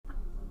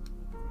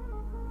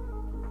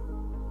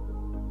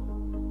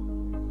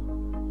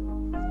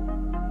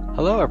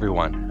Hello,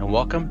 everyone, and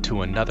welcome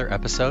to another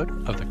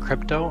episode of the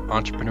Crypto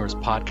Entrepreneurs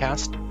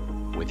Podcast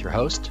with your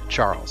host,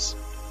 Charles.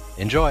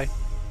 Enjoy.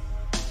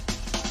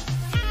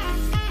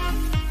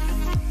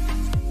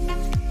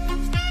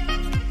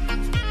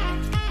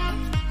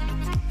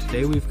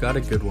 Today we've got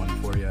a good one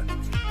for you.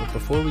 But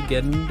before we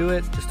get into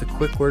it, just a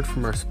quick word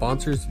from our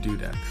sponsors,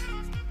 Dudex.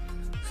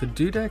 So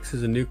Dudex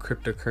is a new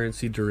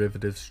cryptocurrency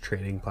derivatives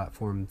trading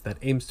platform that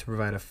aims to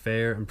provide a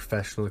fair and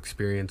professional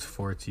experience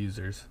for its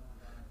users.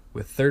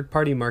 With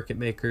third-party market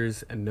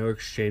makers and no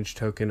exchange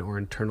token or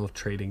internal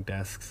trading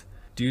desks,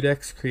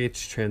 Dudex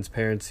creates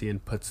transparency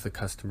and puts the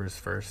customers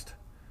first.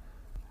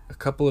 A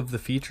couple of the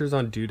features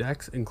on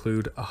Dudex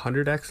include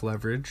 100x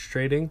leverage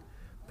trading,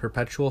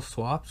 perpetual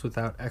swaps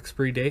without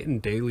expiry date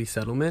and daily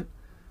settlement,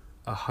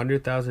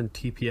 100,000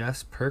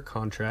 TPS per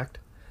contract,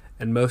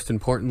 and most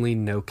importantly,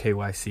 no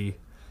KYC.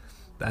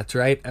 That's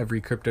right,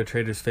 every crypto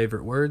trader's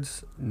favorite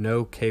words,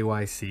 no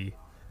KYC.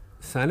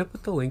 Sign up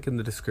with the link in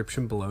the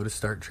description below to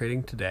start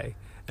trading today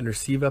and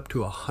receive up to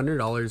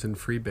 $100 in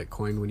free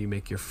Bitcoin when you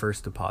make your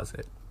first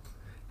deposit.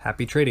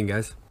 Happy trading,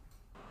 guys.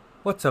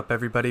 What's up,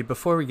 everybody?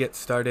 Before we get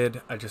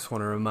started, I just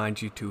want to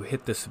remind you to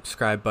hit the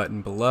subscribe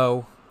button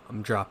below.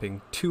 I'm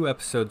dropping 2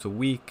 episodes a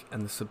week,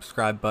 and the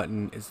subscribe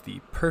button is the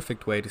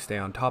perfect way to stay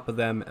on top of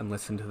them and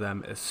listen to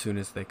them as soon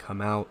as they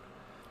come out.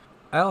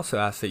 I also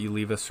ask that you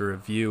leave us a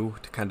review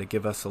to kind of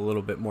give us a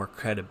little bit more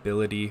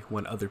credibility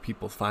when other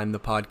people find the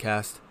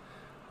podcast.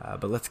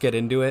 But let's get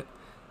into it.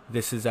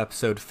 This is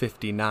episode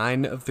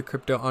 59 of the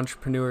Crypto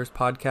Entrepreneurs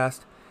Podcast.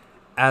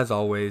 As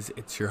always,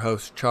 it's your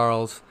host,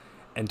 Charles,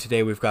 and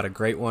today we've got a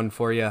great one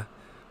for you.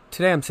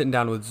 Today I'm sitting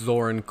down with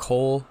Zoran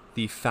Cole,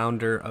 the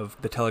founder of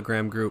the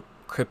Telegram group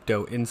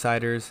Crypto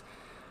Insiders,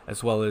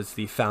 as well as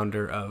the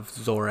founder of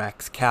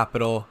Zorax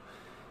Capital.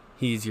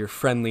 He's your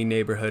friendly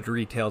neighborhood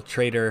retail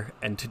trader,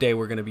 and today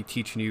we're going to be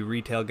teaching you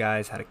retail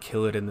guys how to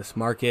kill it in this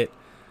market.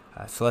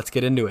 So let's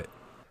get into it.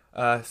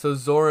 So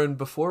Zoran,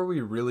 before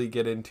we really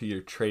get into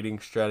your trading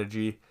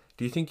strategy,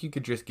 do you think you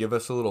could just give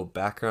us a little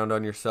background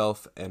on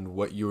yourself and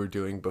what you were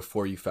doing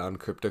before you found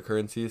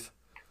cryptocurrencies?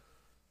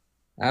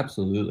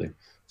 Absolutely.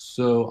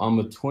 So I'm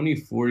a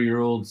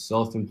 24-year-old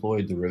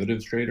self-employed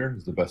derivatives trader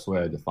is the best way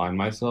I define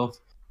myself.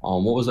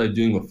 What was I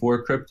doing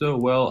before crypto?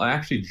 Well, I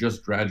actually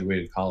just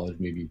graduated college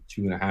maybe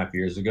 2.5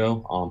 years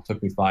ago.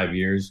 Took me 5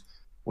 years,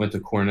 went to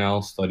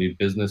Cornell, studied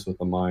business with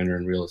a minor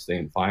in real estate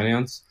and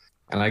finance.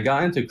 And I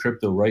got into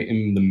crypto right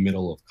in the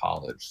middle of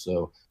college.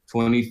 So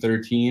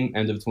 2013,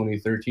 end of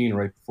 2013,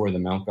 right before the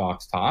Mt.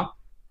 Gox top.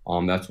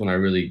 That's when I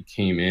really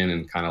came in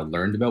and kind of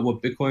learned about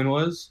what Bitcoin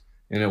was.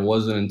 And it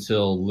wasn't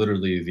until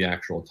literally the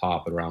actual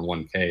top at around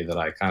 1K that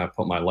I kind of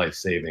put my life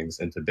savings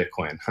into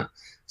Bitcoin.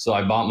 So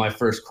I bought my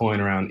first coin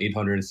around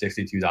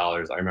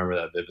 $862. I remember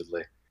that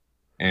vividly.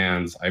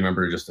 And I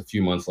remember just a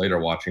few months later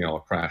watching it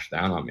all crash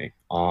down on me.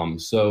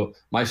 So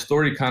my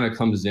story kind of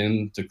comes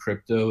into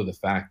crypto, the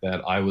fact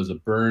that I was a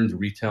burned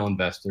retail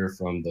investor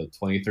from the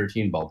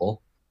 2013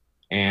 bubble.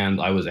 And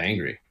I was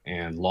angry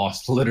and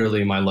lost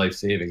literally my life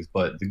savings.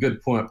 But the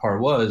good part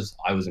was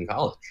I was in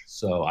college.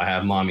 So I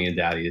have mommy and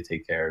daddy to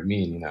take care of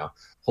me and,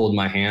 hold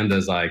my hand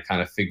as I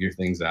kind of figure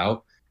things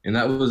out. And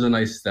that was a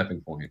nice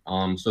stepping point.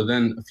 So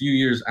then a few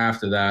years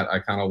after that, I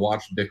kind of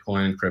watched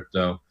Bitcoin and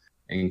crypto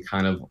and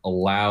kind of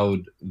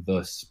allowed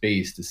the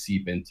space to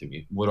seep into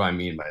me. What do I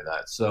mean by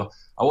that? So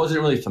I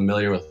wasn't really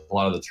familiar with a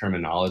lot of the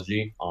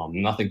terminology,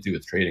 nothing to do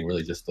with trading,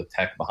 really just the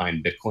tech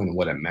behind Bitcoin and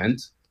what it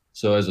meant.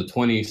 So as a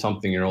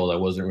 20-something-year-old, I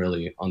wasn't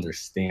really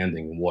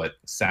understanding what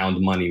sound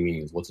money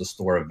means, what's a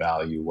store of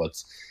value,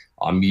 what's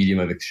a medium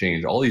of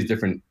exchange, all these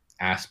different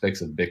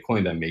aspects of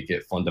Bitcoin that make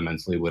it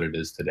fundamentally what it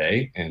is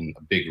today, and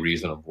a big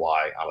reason of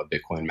why I'm a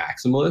Bitcoin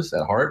maximalist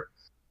at heart.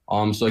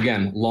 So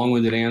again,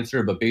 long-winded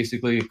answer, but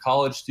basically a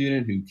college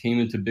student who came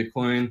into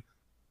Bitcoin,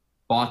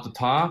 bought the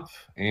top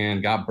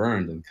and got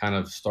burned and kind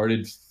of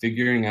started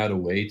figuring out a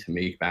way to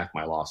make back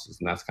my losses.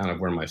 And that's kind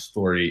of where my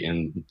story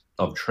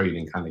of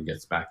trading kind of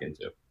gets back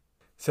into.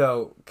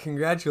 So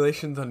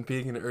congratulations on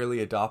being an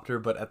early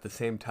adopter, but at the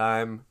same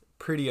time,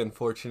 pretty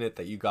unfortunate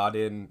that you got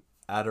in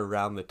at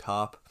around the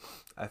top.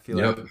 I feel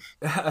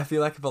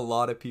like if a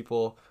lot of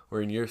people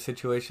were in your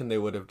situation, they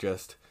would have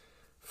just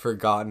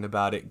forgotten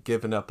about it,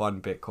 given up on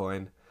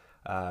Bitcoin.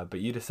 But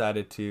you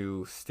decided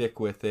to stick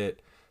with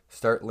it,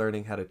 start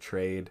learning how to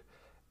trade,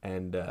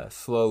 and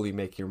slowly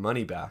make your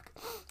money back.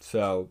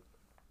 So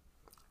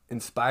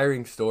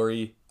inspiring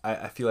story.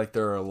 I feel like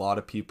there are a lot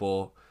of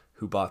people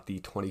who bought the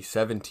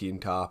 2017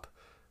 top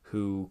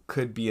who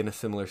could be in a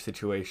similar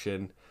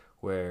situation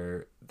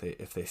where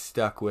if they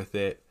stuck with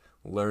it,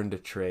 learned to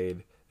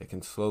trade, they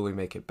can slowly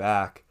make it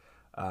back.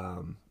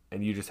 And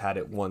you just had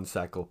it one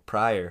cycle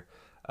prior.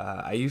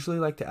 I usually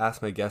like to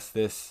ask my guests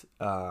this,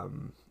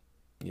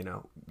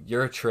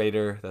 you're a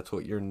trader, that's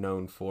what you're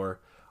known for.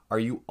 Are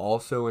you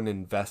also an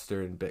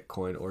investor in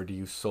Bitcoin, or do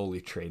you solely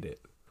trade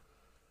it?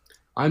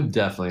 I'm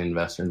definitely an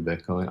investor in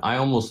Bitcoin. I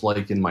almost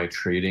liken my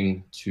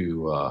trading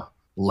to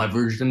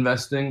leveraged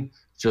investing,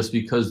 just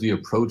because the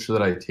approach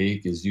that I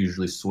take is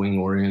usually swing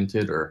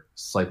oriented or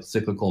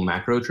cyclical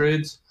macro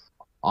trades.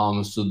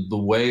 So the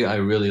way I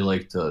really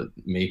like to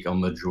make a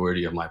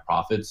majority of my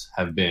profits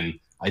have been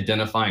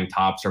identifying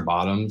tops or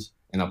bottoms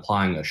and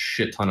applying a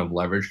shit ton of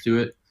leverage to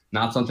it.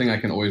 Not something I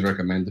can always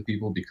recommend to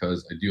people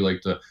because I do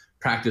like to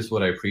practice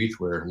what I preach,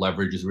 where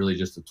leverage is really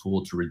just a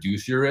tool to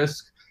reduce your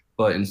risk.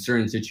 But in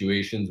certain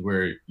situations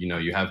where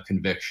you have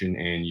conviction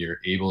and you're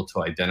able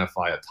to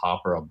identify a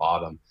top or a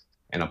bottom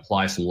and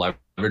apply some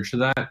leverage to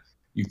that,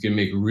 you can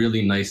make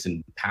really nice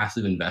and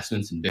passive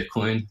investments in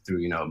Bitcoin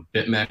through,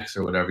 BitMEX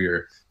or whatever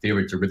your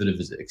favorite derivative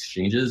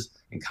exchanges,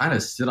 and kind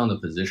of sit on the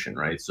position,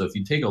 right? So if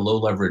you take a low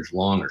leverage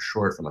long or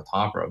short from a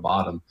top or a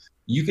bottom,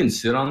 you can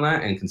sit on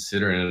that and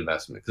consider an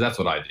investment, because that's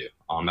what I do.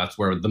 That's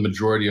where the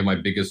majority of my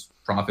biggest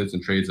profits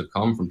and trades have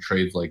come from,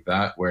 trades like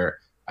that, where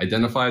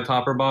identify a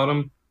top or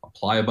bottom,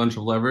 apply a bunch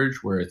of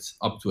leverage where it's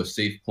up to a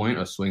safe point,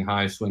 a swing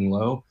high, swing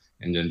low,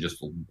 and then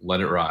just let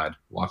it ride,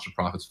 watch the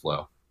profits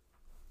flow.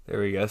 There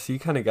we go. So you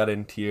kind of got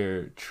into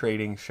your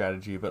trading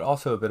strategy, but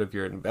also a bit of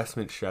your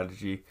investment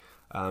strategy.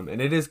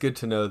 And it is good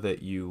to know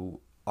that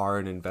you are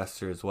an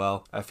investor as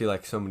well. I feel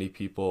like so many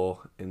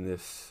people in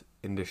this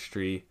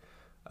industry,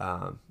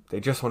 they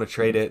just want to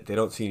trade it. They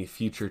don't see any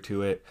future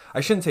to it.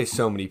 I shouldn't say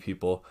so many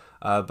people,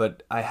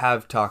 but I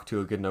have talked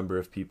to a good number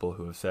of people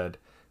who have said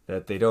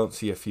that they don't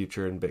see a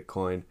future in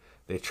Bitcoin.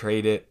 They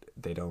trade it.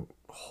 They don't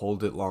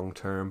hold it long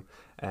term.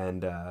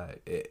 And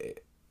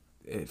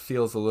it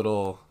feels a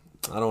little,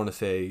 I don't want to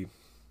say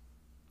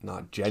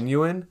not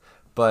genuine,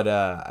 but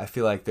I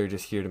feel like they're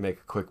just here to make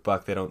a quick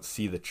buck. They don't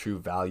see the true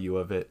value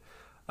of it.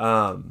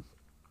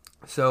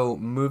 So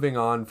moving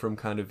on from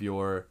kind of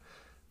your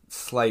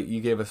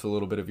you gave us a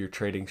little bit of your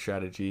trading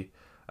strategy.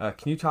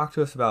 Can you talk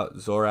to us about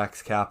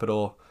Zorax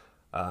Capital,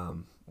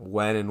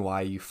 when and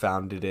why you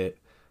founded it,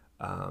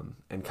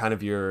 and kind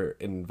of your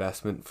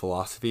investment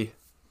philosophy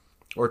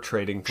or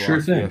trading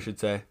philosophy, I should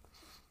say?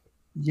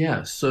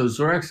 Yeah, so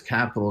Zorax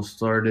Capital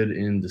started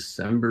in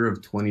December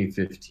of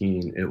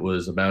 2015. It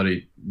was about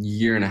a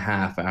year and a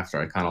half after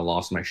I kind of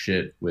lost my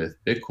shit with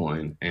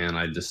Bitcoin, and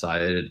I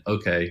decided,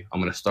 okay, I'm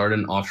going to start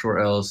an offshore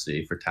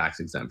LLC for tax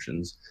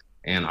exemptions,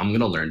 and I'm going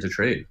to learn to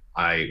trade.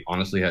 I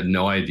honestly had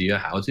no idea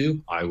how to.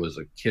 I was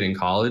a kid in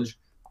college.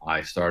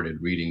 I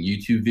started reading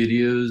YouTube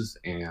videos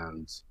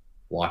and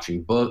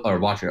watching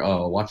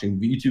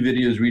YouTube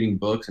videos, reading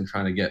books, and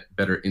trying to get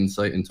better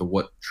insight into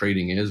what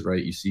trading is,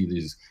 right? You see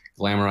these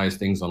glamorized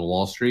things on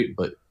Wall Street,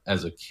 but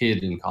as a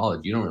kid in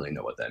college, you don't really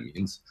know what that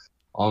means.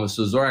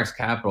 So Zorax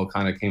Capital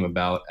kind of came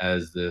about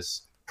as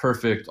this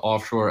perfect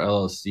offshore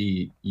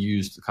LLC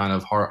used to kind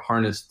of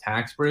harness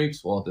tax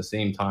breaks while at the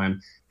same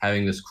time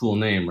having this cool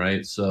name,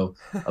 right? So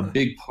a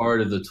big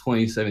part of the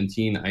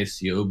 2017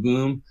 ICO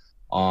boom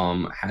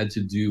had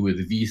to do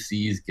with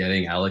VCs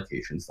getting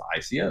allocations to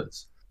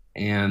ICOs.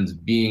 And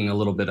being a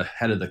little bit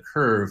ahead of the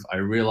curve, I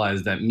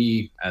realized that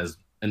me as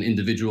an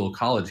individual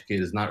college kid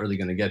is not really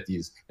going to get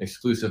these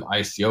exclusive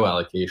ICO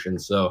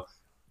allocations. So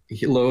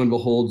lo and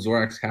behold,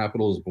 Zorax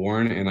Capital is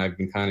born, and I've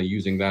been kind of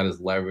using that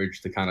as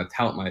leverage to kind of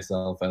tout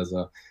myself as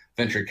a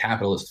venture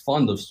capitalist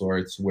fund of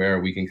sorts, where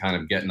we can kind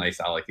of get nice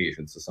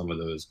allocations to some of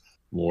those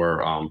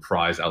more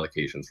prize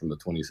allocations from the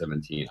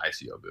 2017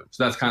 ICO boom.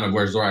 So that's kind of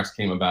where Zorax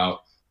came about.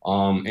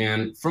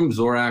 And from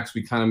Zorax,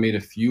 we kind of made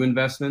a few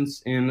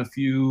investments in a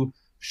few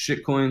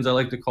shitcoins, I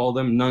like to call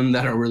them, none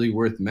that are really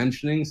worth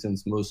mentioning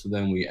since most of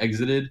them we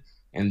exited,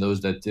 and those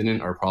that didn't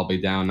are probably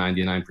down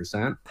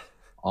 99%.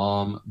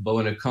 But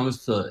when it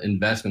comes to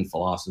investment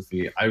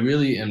philosophy, I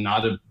really am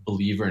not a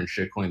believer in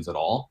shitcoins at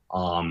all.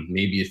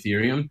 Maybe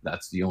Ethereum,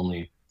 that's the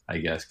only, I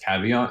guess,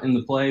 caveat in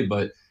the play,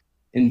 but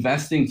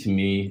investing to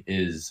me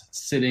is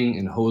sitting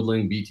and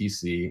hodling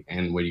BTC,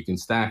 and where you can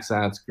stack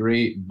sats,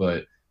 great,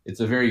 but it's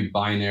a very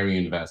binary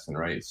investment,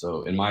 right?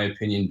 So in my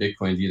opinion,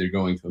 Bitcoin's either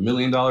going to $1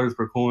 million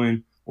per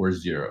coin or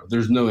zero.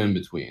 There's no in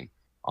between.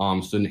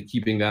 So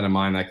keeping that in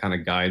mind, that kind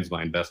of guides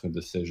my investment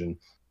decision.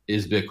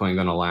 Is Bitcoin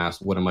going to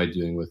last? What am I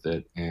doing with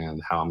it?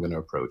 And how I'm going to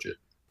approach it.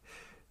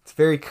 It's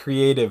very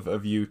creative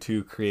of you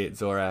to create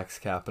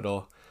Zorax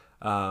Capital.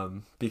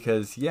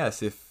 Because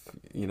yes, if,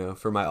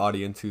 for my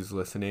audience who's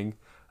listening,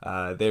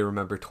 they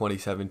remember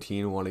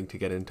 2017 wanting to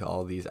get into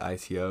all these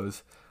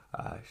ICOs.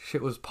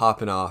 Shit was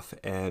popping off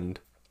and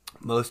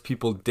most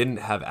people didn't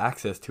have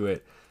access to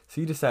it. So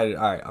you decided,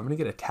 all right, I'm going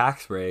to get a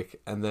tax break.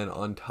 And then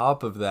on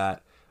top of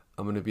that,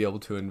 I'm going to be able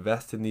to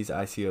invest in these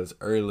ICOs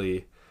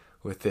early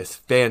with this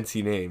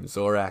fancy name,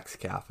 Zorax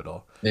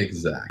Capital.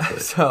 Exactly.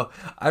 So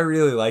I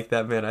really like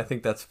that, man. I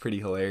think that's pretty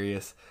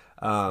hilarious.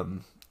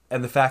 And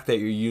the fact that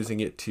you're using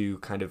it to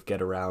kind of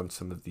get around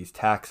some of these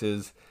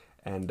taxes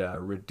and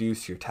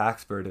reduce your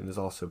tax burden is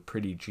also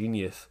pretty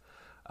genius.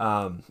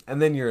 And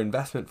then your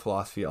investment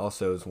philosophy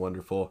also is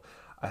wonderful.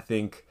 I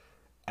think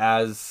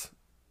as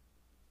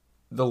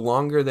the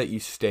longer that you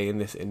stay in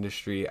this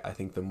industry, I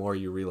think the more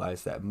you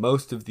realize that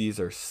most of these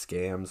are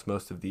scams.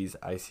 Most of these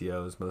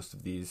ICOs, most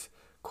of these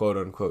quote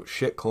unquote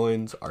shit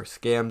coins are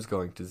scams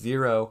going to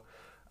zero.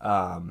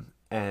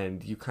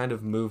 And you kind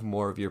of move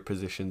more of your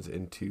positions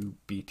into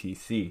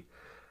BTC.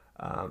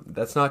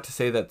 That's not to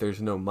say that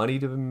there's no money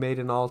to be made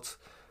in alts,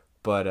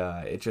 but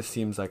it just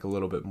seems like a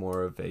little bit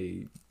more of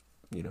a,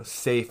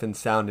 safe and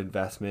sound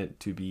investment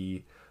to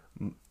be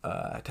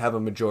to have a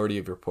majority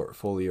of your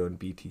portfolio in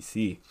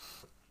BTC.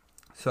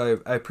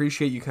 So I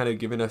appreciate you kind of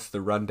giving us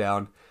the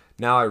rundown.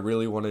 Now I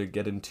really want to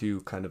get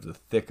into kind of the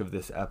thick of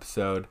this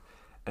episode,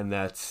 and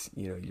that's,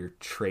 your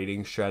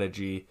trading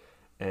strategy.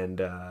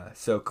 And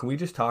so can we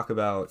just talk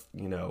about,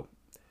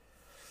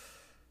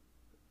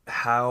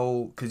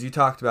 how, because you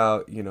talked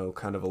about,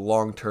 kind of a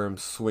long-term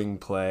swing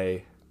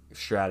play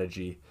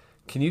strategy.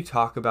 Can you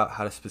talk about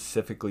how to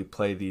specifically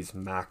play these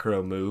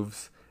macro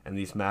moves and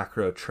these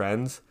macro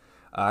trends?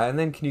 And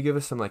then can you give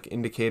us some like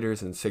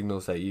indicators and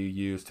signals that you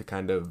use to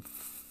kind of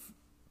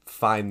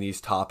find these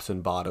tops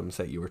and bottoms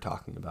that you were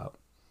talking about?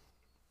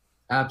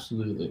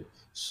 Absolutely.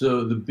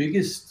 So the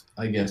biggest,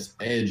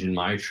 edge in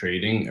my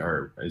trading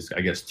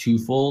is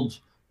twofold.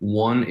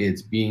 One,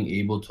 it's being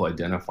able to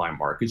identify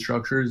market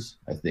structures.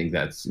 I think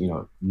that's,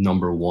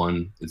 number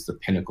one. It's the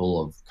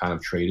pinnacle of kind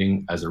of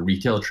trading. As a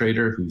retail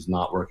trader who's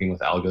not working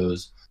with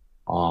algos,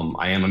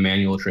 I am a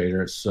manual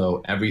trader,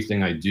 so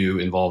everything I do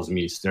involves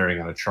me staring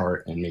at a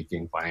chart and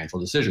making financial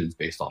decisions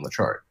based on the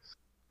chart.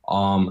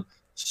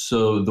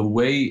 So the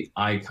way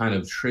I kind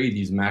of trade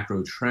these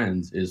macro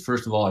trends is,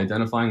 first of all,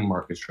 identifying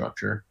market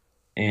structure,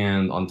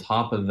 and on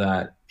top of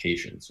that,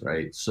 patience,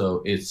 right?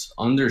 So it's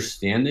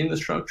understanding the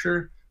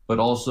structure, but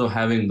also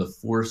having the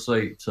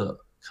foresight to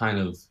kind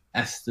of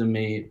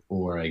estimate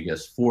or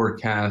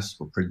forecast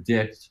or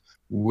predict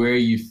where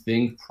you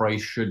think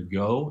price should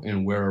go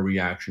and where a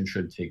reaction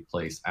should take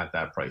place at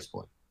that price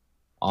point.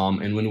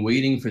 And when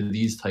waiting for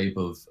these type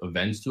of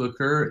events to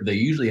occur, they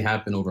usually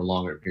happen over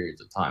longer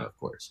periods of time, of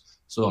course.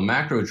 So a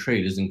macro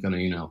trade isn't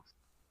going to,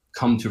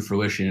 come to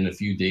fruition in a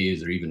few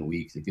days or even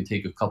weeks. It could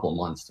take a couple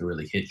months to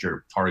really hit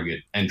your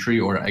target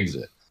entry or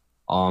exit.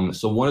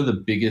 So one of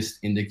the biggest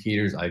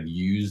indicators I've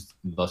used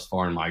thus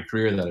far in my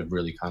career that have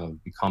really kind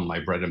of become my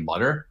bread and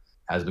butter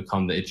has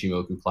become the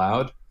Ichimoku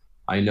Cloud.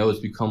 I know it's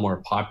become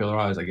more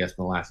popularized, in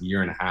the last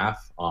year and a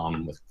half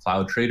with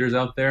cloud traders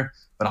out there,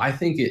 but I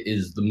think it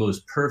is the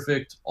most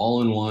perfect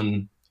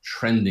all-in-one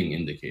trending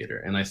indicator.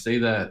 And I say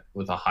that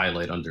with a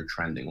highlight under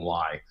trending.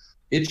 Why?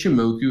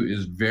 Ichimoku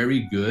is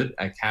very good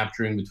at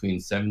capturing between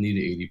 70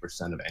 to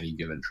 80% of any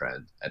given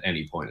trend at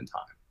any point in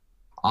time.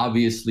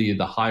 Obviously,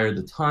 the higher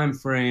the time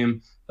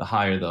frame, the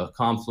higher the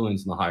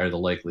confluence, and the higher the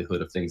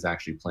likelihood of things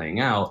actually playing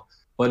out,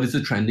 but it's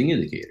a trending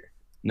indicator.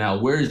 Now,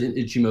 where is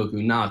Ichimoku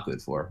not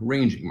good for?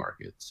 Ranging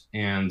markets.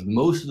 And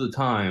most of the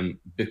time,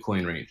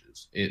 Bitcoin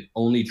ranges. It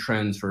only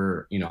trends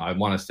for, I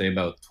want to say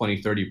about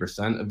 20,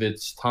 30% of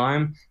its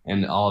time,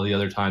 and all the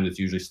other time it's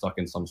usually stuck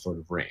in some sort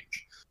of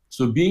range.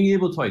 So being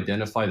able to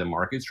identify the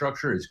market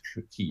structure is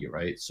key,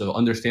 right? So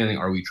understanding,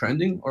 are we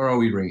trending or are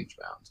we range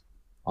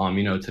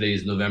bound? Today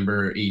is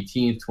November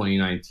 18th,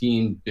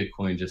 2019.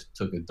 Bitcoin just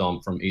took a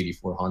dump from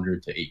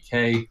 8,400 to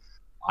 8K.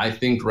 I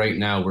think right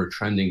now we're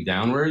trending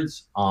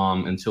downwards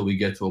until we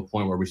get to a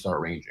point where we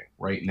start ranging.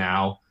 Right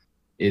now,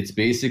 it's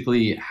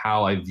basically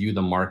how I view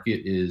the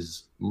market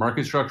is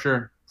market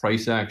structure,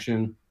 price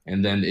action,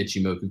 and then the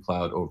Ichimoku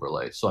Cloud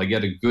overlay. So I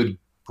get a good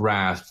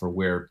grasp for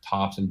where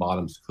tops and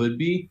bottoms could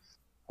be.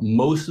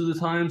 Most of the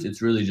times,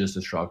 it's really just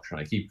a structure.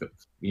 And I keep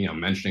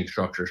mentioning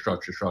structure,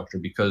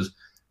 because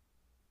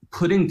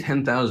putting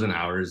 10,000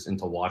 hours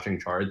into watching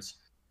charts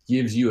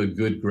gives you a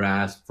good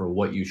grasp for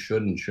what you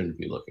should and shouldn't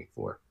be looking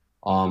for.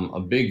 A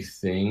big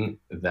thing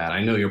that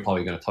I know you're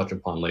probably going to touch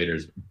upon later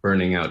is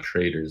burning out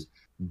traders,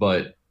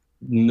 but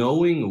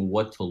knowing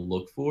what to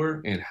look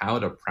for and how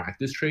to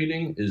practice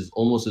trading is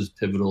almost as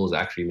pivotal as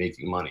actually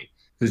making money.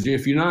 Because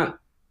if you're not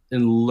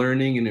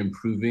learning and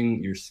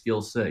improving your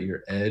skill set,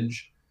 your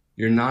edge,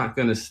 you're not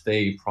going to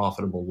stay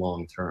profitable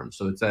long term.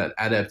 So it's that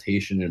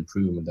adaptation and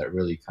improvement that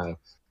really kind of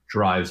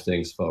drives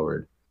things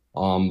forward.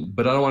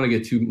 But I don't want to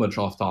get too much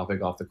off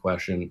topic, off the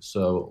question.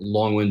 So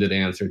long-winded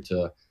answer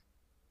to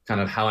kind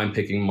of how I'm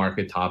picking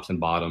market tops and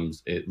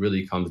bottoms. It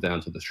really comes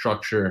down to the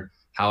structure,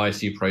 how I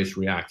see price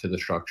react to the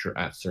structure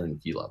at certain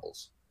key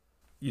levels.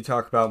 You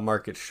talk about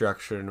market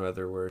structure and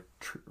whether we're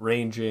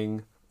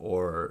ranging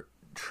or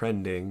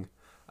trending.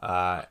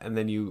 And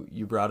then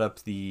you brought up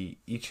the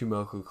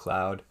Ichimoku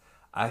Cloud.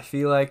 I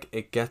feel like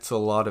it gets a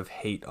lot of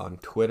hate on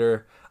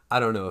Twitter. I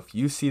don't know if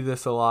you see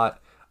this a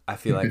lot. I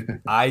feel like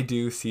I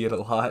do see it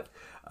a lot.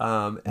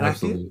 And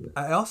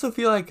I also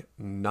feel like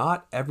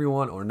not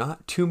everyone or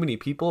not too many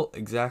people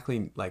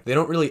exactly, they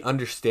don't really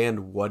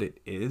understand what it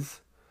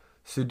is.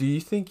 So do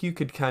you think you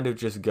could kind of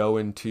just go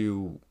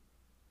into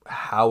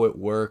how it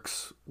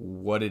works,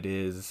 what it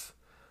is,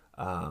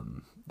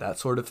 that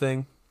sort of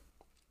thing?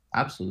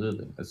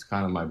 Absolutely. It's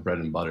kind of my bread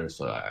and butter.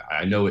 So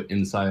I know it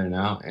inside and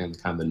out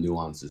and kind of the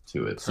nuances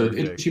to it.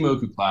 Perfect. So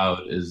Ichimoku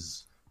Cloud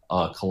is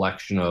a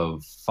collection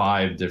of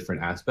 5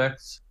 different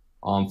aspects.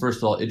 First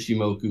of all,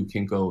 Ichimoku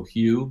Kinko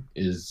Hyu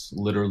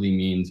literally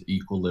means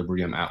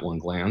equilibrium at one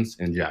glance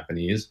in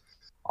Japanese.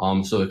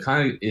 So it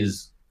kind of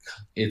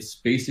it's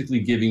basically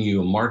giving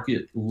you a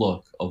market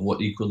look of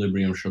what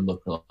equilibrium should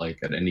look like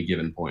at any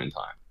given point in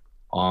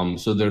time.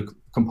 So the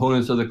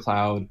components of the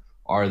cloud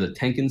are the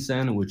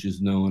Tenkan-sen, which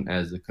is known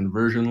as the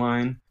conversion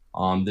line.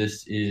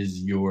 This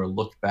is your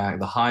look back,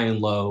 the high and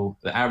low,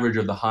 the average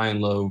of the high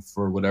and low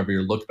for whatever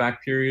your look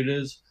back period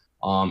is.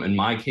 In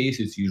my case,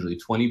 it's usually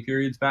 20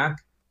 periods back.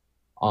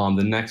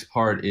 The next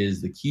part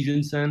is the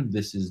Kijun-sen.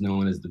 This is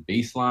known as the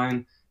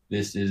baseline.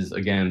 This is,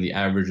 again, the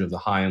average of the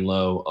high and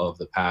low of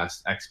the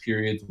past X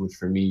periods, which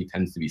for me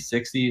tends to be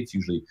 60. It's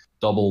usually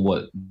double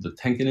what the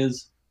Tenkan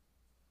is.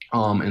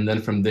 And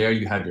then from there,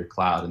 you have your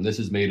cloud. And this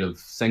is made of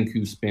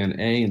Senku Span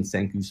A and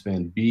Senku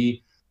Span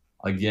B.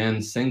 Again,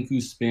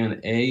 Senku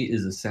Span A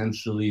is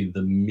essentially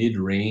the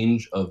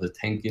mid-range of the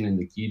Tenkan and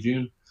the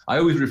Kijun. I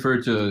always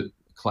refer to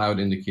cloud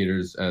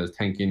indicators as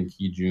Tenkan,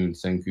 Kijun,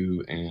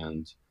 Senku,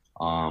 and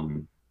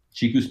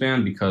Chiku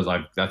Span because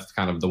that's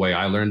kind of the way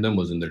I learned them,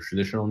 was in their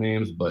traditional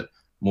names, but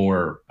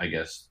more, I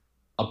guess,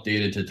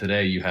 updated to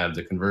today, you have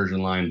the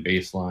conversion line,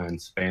 baseline,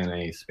 Span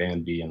A,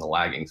 Span B, and the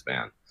lagging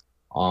span.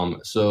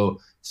 So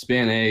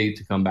Span A,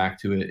 to come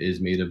back to it, is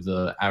made of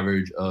the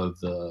average of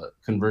the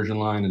conversion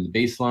line and the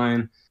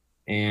baseline,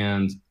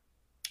 and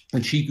the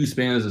Chiku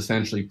Span is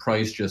essentially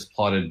price just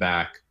plotted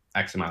back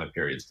X amount of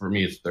periods. For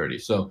me, it's 30.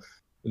 So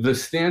the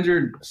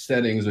standard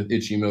settings with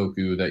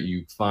Ichimoku that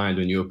you find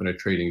when you open a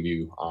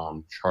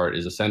TradingView chart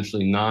is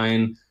essentially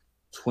 9,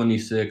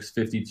 26,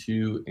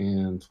 52,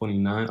 and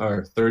 29,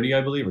 or 30,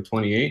 I believe, or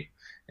 28.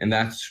 And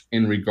that's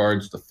in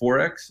regards to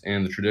Forex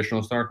and the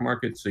traditional stock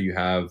market. So you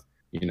have,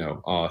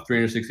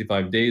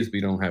 365 days, but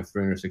you don't have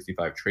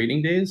 365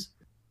 trading days.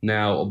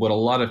 Now, what a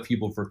lot of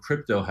people for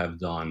crypto have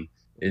done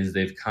is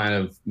they've kind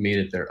of made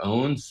it their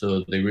own.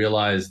 So they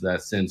realize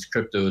that since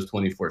crypto is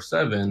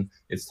 24/7,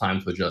 it's time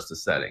to adjust the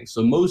settings.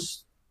 So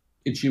most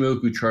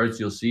Ichimoku charts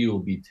you'll see will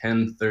be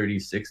 10, 30,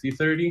 60,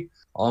 30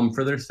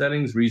 for their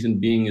settings. Reason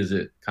being is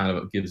it kind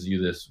of gives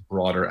you this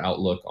broader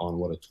outlook on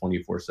what a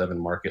 24/7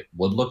 market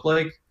would look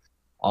like.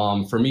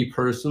 For me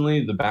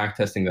personally, the back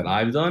testing that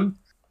I've done,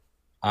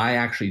 I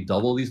actually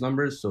double these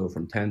numbers. So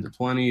from 10 to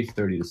 20,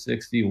 30 to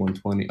 60,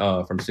 120,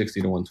 from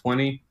 60 to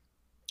 120.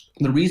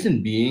 The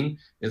reason being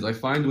is I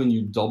find when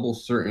you double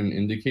certain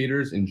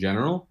indicators in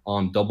general,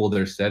 double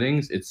their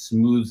settings, it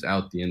smooths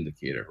out the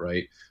indicator,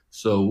 right?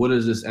 So what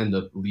does this end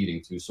up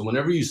leading to? So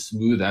whenever you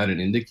smooth out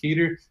an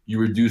indicator, you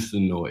reduce the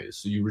noise.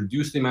 So you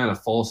reduce the amount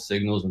of false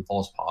signals and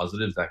false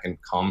positives that can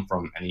come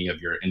from any of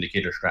your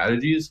indicator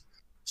strategies.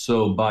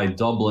 So by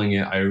doubling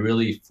it, I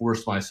really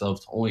force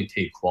myself to only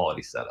take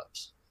quality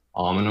setups.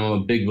 And I'm a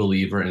big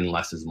believer in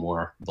less is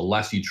more. The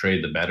less you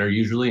trade, the better,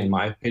 usually, in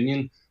my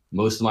opinion.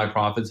 Most of my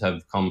profits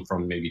have come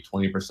from maybe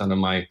 20% of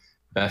my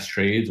best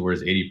trades,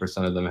 whereas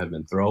 80% of them have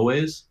been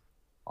throwaways.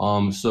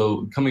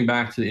 So coming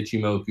back to the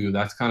Ichimoku,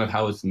 that's kind of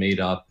how it's made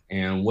up.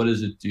 And what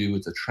does it do?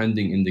 It's a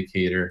trending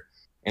indicator.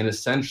 And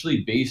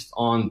essentially based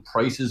on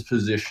price's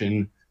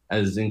position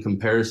as in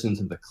comparison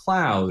to the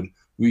cloud,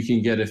 we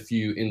can get a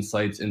few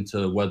insights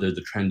into whether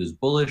the trend is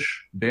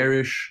bullish,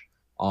 bearish,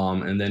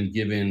 and then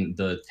given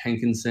the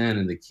Tenkan-sen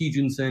and the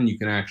Kijun-sen, you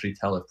can actually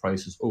tell if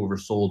price is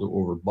oversold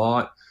or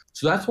overbought.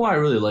 So that's why I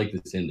really like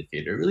this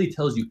indicator. It really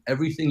tells you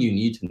everything you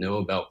need to know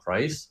about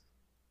price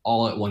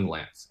all at one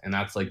glance. And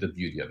that's like the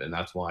beauty of it. And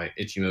that's why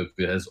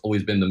Ichimoku has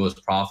always been the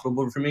most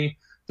profitable for me.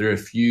 There are a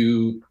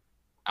few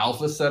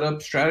alpha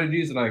setup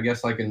strategies that I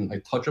guess I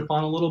touch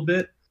upon a little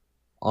bit.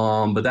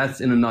 But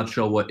that's in a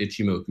nutshell what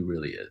Ichimoku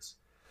really is.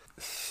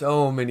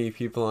 So many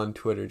people on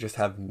Twitter just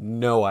have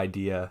no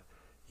idea,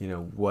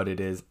 what it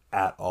is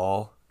at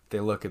all. They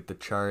look at the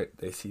chart,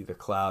 they see the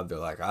cloud, they're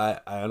like,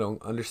 I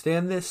don't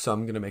understand this, so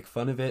I'm going to make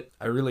fun of it.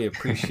 I really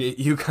appreciate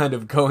you kind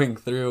of going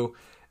through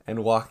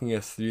and walking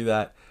us through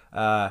that.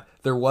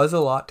 There was a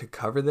lot to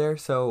cover there,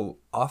 so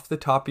off the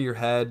top of your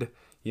head,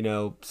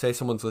 say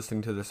someone's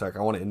listening to this, like, I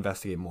want to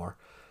investigate more.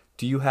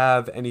 Do you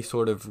have any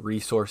sort of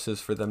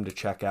resources for them to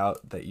check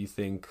out that you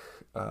think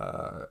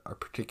are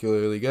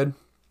particularly good?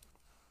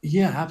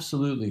 Yeah,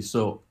 absolutely.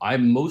 So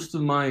most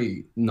of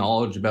my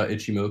knowledge about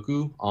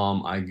Ichimoku,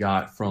 I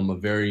got from a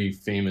very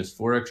famous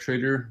Forex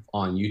trader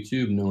on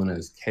YouTube known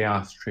as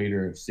Chaos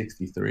Trader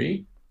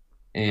 63.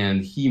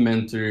 And he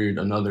mentored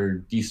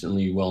another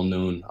decently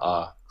well-known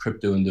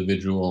crypto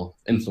individual,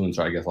 influencer,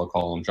 I guess I'll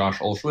call him, Josh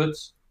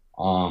Olszewicz,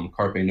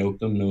 Carpe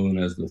Noctem, known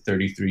as the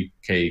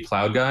 33K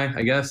cloud guy,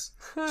 I guess.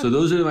 So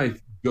those are my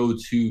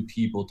go-to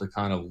people to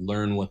kind of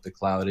learn what the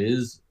cloud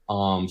is.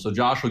 So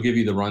Josh will give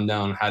you the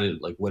rundown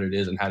what it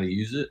is and how to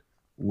use it,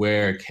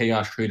 where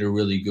Chaos Trader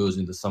really goes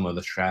into some of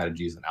the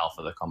strategies and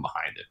alpha that come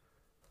behind it.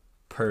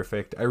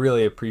 Perfect. I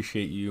really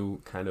appreciate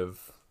you kind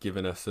of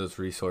giving us those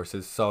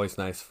resources. It's always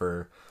nice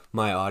for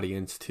my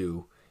audience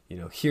to,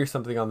 hear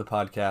something on the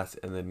podcast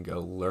and then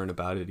go learn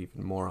about it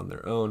even more on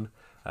their own.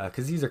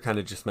 Because these are kind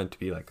of just meant to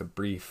be like a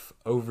brief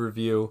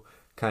overview,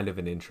 kind of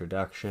an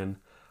introduction.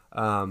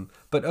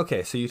 But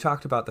okay, so you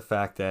talked about the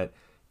fact that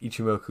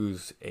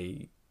Ichimoku's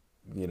a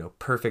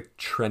perfect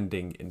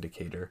trending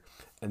indicator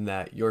and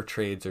that your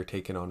trades are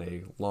taken on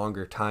a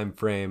longer time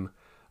frame.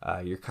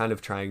 You're kind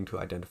of trying to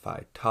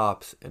identify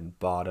tops and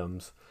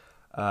bottoms.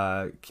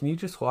 Can you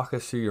just walk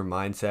us through your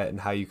mindset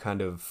and how you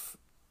kind of,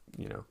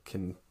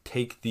 can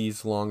take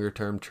these longer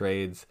term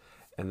trades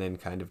and then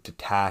kind of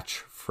detach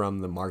from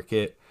the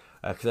market.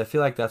 Because I feel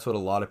like that's what a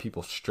lot of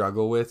people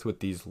struggle with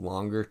these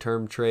longer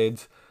term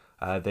trades.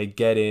 They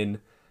get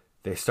in,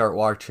 they start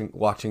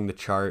watching the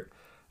chart,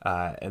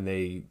 and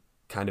they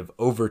kind of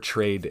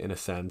overtrade in a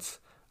sense,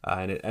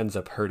 and it ends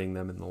up hurting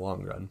them in the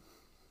long run.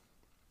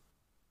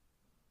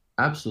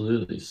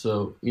 Absolutely.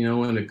 So,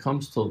 when it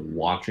comes to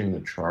watching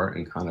the chart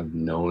and kind of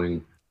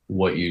knowing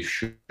what you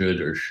should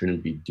or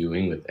shouldn't be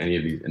doing with any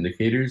of these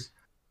indicators,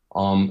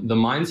 the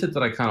mindset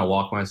that I kind of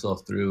walk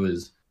myself through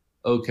is,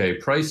 okay,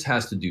 price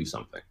has to do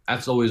something.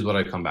 That's always what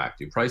I come back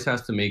to. Price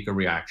has to make a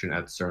reaction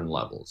at certain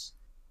levels.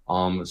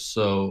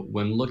 So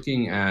when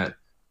looking at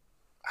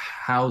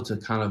how to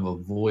kind of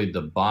avoid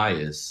the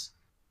bias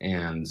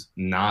and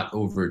not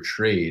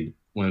overtrade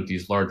when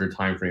these larger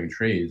time frame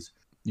trades,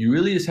 you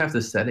really just have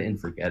to set it and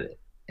forget it.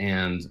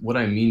 And what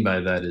I mean by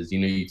that is,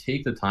 you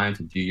take the time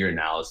to do your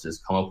analysis,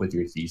 come up with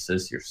your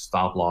thesis, your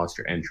stop loss,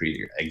 your entry,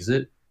 your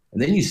exit,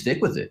 and then you stick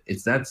with it.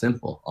 It's that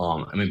simple.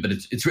 But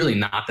it's really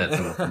not that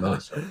simple for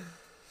most.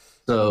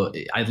 So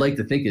I'd like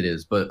to think it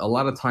is, but a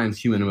lot of times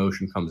human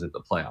emotion comes into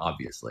play,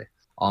 obviously.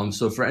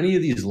 So for any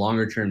of these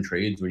longer term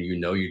trades where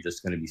you're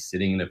just going to be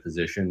sitting in a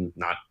position,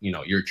 not,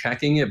 you're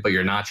checking it, but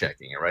you're not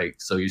checking it, right?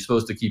 So you're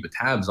supposed to keep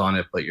tabs on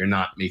it, but you're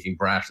not making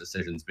brash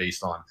decisions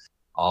based on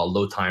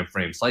low time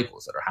frame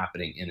cycles that are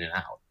happening in and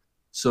out.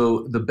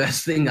 So the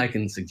best thing I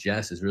can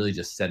suggest is really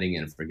just setting it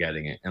and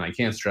forgetting it. And I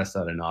can't stress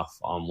that enough.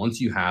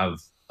 Once you have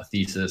a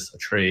thesis, a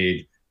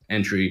trade,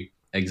 entry,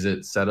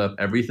 exit, setup,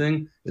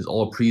 everything is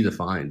all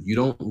predefined. You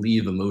don't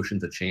leave emotion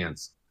to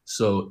chance.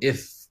 So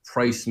if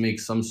price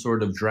makes some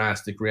sort of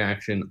drastic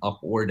reaction up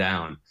or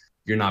down,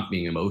 you're not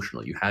being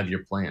emotional. You have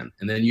your plan.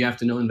 And then you have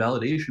to know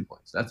invalidation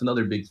points. That's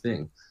another big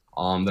thing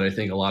that I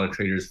think a lot of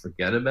traders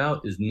forget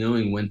about, is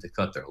knowing when to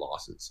cut their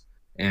losses.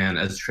 And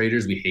as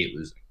traders, we hate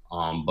losing.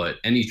 But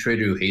any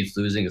trader who hates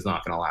losing is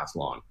not going to last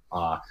long.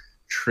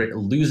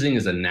 Losing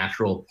is a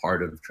natural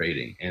part of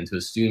trading. And to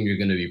assume you're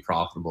going to be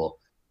profitable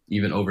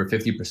even over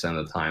 50%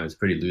 of the time is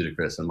pretty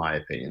ludicrous, in my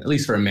opinion, at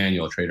least for a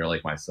manual trader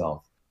like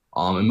myself.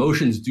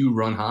 Emotions do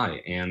run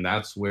high, and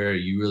that's where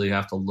you really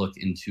have to look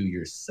into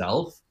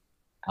yourself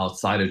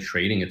outside of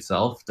trading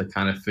itself to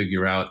kind of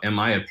figure out, am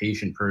I a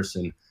patient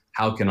person?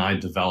 How can I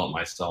develop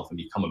myself and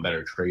become a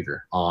better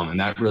trader? And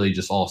that really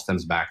just all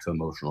stems back to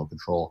emotional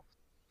control.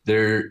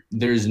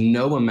 There's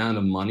no amount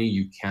of money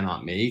you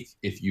cannot make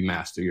if you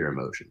master your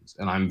emotions.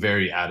 And I'm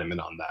very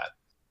adamant on that.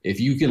 If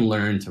you can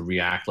learn to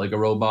react like a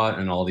robot,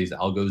 and all these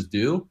algos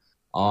do,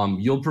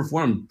 you'll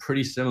perform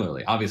pretty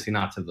similarly. Obviously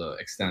not to the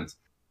extent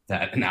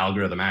that an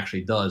algorithm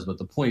actually does, but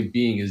the point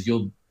being is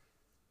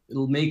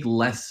it'll make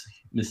less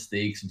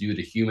mistakes due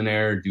to human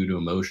error, due to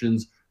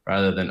emotions,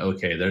 rather than,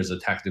 okay, there's a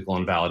technical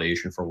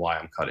invalidation for why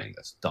I'm cutting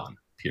this. Done.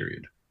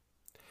 Period.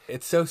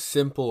 It's so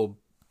simple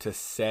to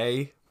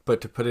say,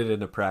 but to put it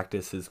into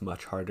practice is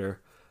much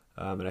harder.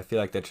 And I feel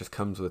like that just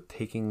comes with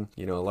taking,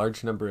 a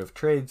large number of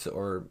trades,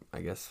 or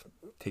I guess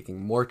taking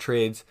more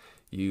trades.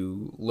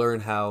 You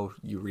learn how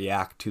you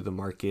react to the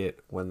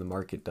market when the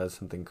market does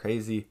something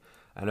crazy.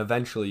 And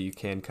eventually you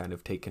can kind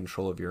of take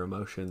control of your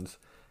emotions.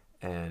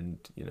 And,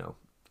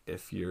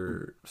 if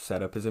your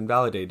setup is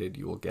invalidated,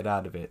 you will get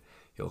out of it.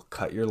 You'll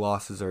cut your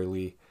losses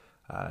early.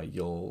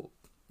 You'll,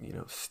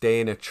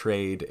 stay in a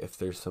trade if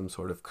there's some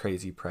sort of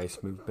crazy price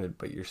movement,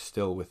 but you're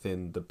still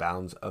within the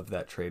bounds of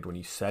that trade when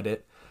you set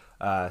it.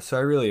 So I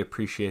really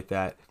appreciate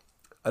that.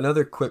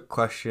 Another quick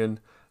question,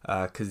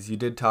 because you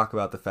did talk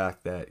about the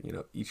fact that,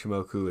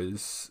 Ichimoku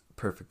is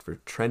perfect for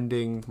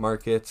trending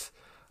markets.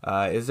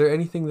 Is there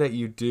anything that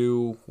you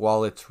do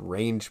while it's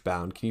range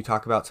bound? Can you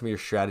talk about some of your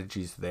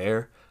strategies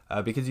there?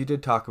 Because you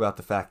did talk about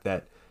the fact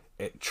that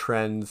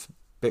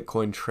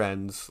Bitcoin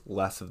trends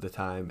less of the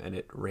time and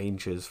it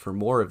ranges for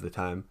more of the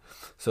time.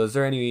 So is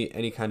there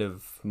any kind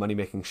of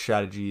money-making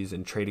strategies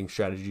and trading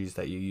strategies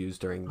that you use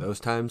during those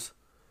times?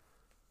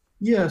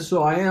 Yeah,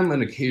 so I am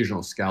an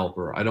occasional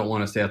scalper. I don't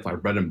want to say that's my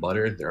bread and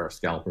butter. There are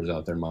scalpers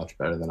out there much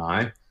better than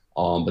I.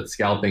 But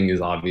scalping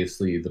is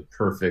obviously the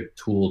perfect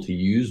tool to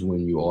use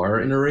when you are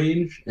in a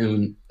range.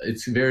 And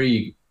it's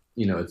very,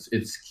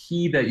 it's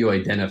key that you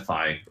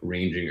identify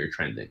ranging or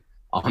trending.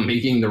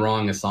 Making the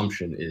wrong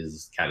assumption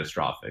is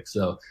catastrophic.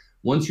 So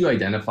once you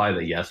identify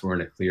that, yes, we're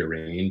in a clear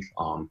range,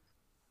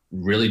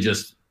 really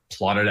just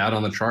plot it out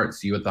on the chart,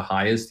 see what the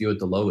high is, see what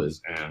the low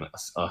is. And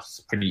a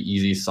pretty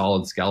easy,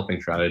 solid scalping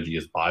strategy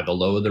is buy the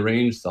low of the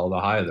range, sell the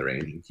high of the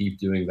range, and keep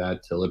doing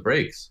that till it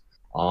breaks.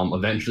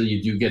 Eventually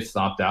you do get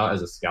stopped out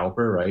as a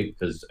scalper, right?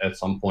 Because at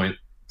some point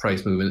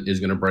price movement is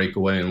going to break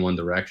away in one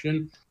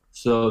direction.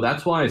 So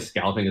that's why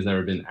scalping has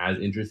never been as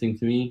interesting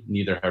to me.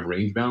 Neither have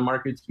range bound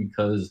markets,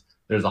 because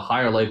there's a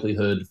higher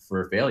likelihood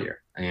for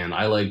failure. And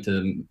I like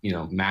to,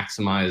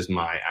 maximize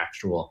my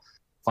actual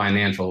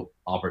financial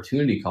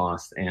opportunity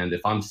cost. And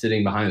if I'm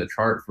sitting behind the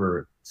chart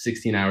for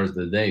 16 hours of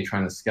the day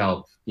trying to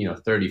scalp,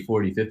 $30,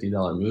 $40,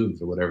 $50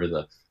 moves or whatever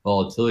the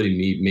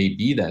volatility may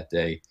be that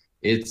day,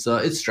 it's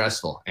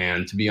stressful.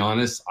 And to be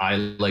honest, I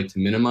like to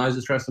minimize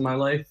the stress in my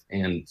life,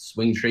 and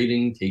swing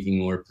trading, taking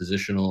more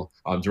positional,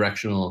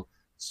 directional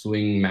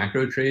swing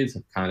macro trades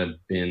have kind of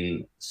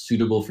been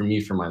suitable for me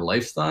for my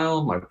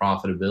lifestyle, my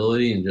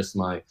profitability, and just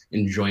my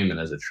enjoyment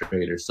as a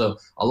trader. So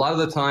a lot of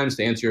the times,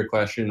 to answer your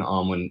question,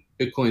 when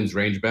Bitcoin's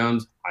range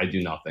bound, I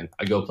do nothing.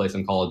 I go play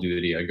some Call of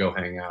Duty. I go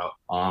hang out.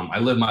 I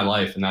live my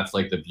life, and that's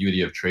like the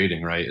beauty of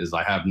trading, right? Is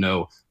I have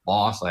no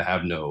boss. I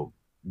have no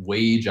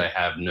wage. I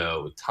have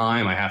no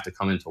time. I have to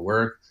come into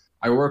work.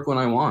 I work when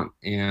I want.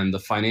 And the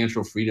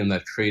financial freedom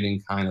that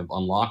trading kind of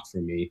unlocked for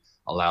me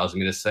allows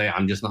me to say,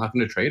 I'm just not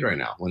going to trade right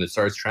now. When it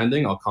starts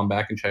trending, I'll come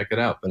back and check it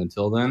out. But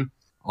until then,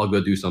 I'll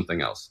go do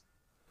something else.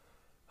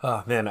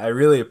 Oh, man, I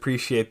really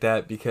appreciate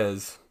that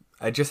because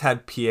I just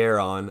had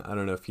Pierre on. I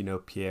don't know if you know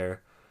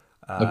Pierre.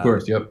 Of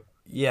course, yep.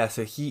 Yeah,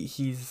 so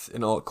he's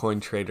an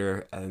altcoin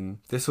trader, and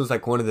this was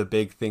like one of the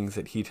big things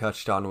that he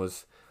touched on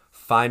was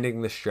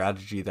finding the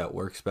strategy that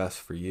works best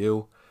for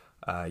you.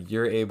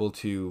 You're able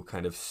to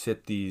kind of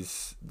sit the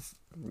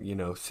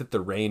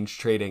range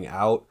trading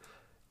out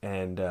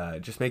and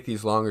just make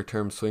these longer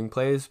term swing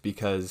plays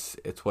because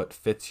it's what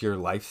fits your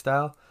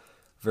lifestyle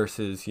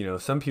versus,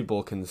 some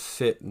people can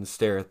sit and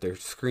stare at their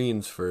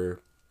screens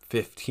for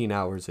 15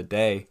 hours a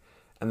day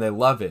and they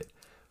love it.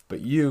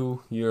 But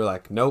you're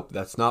like, nope,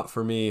 that's not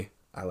for me.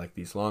 I like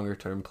these longer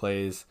term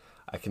plays.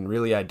 I can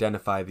really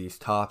identify these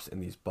tops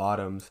and these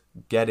bottoms,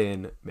 get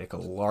in, make a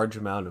large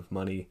amount of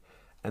money,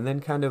 and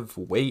then kind of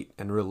wait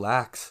and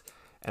relax.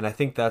 And I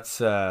think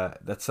that's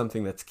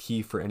something that's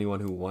key for anyone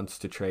who wants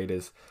to trade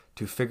is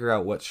to figure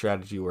out what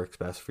strategy works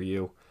best for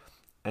you,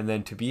 and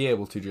then to be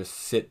able to just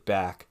sit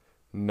back,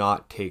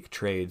 not take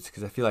trades.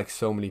 Because I feel like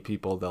so many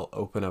people, they'll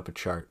open up a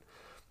chart,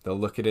 they'll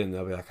look at it and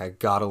they'll be like, I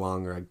got a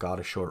long or I got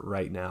a short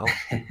right now.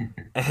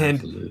 And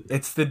Absolutely.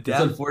 it's the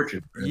death. It's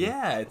unfortunate. Really.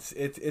 Yeah,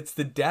 it's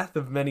the death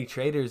of many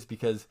traders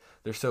because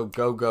they're so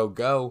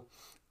go.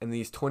 And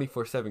these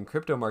 24/7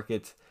 crypto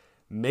markets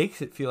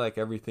makes it feel like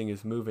everything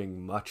is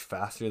moving much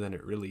faster than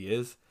it really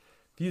is.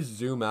 If you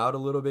zoom out a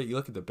little bit, you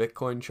look at the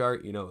Bitcoin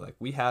chart, like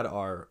we had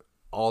our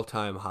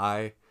all-time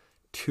high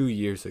 2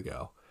 years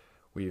ago.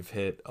 We've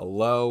hit a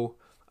low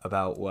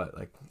about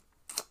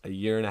a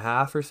year and a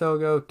half or so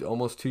ago,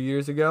 almost 2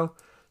 years ago.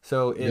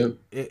 So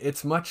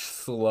it's much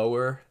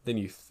slower than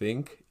you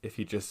think if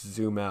you just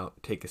zoom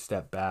out, take a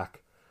step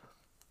back.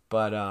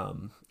 But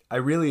I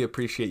really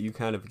appreciate you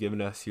kind of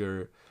giving us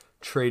your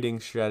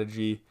trading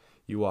strategy.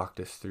 You walked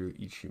us through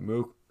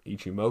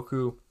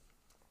Ichimoku.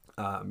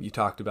 You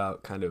talked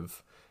about kind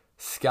of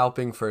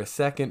scalping for a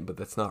second, but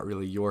that's not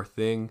really your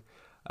thing.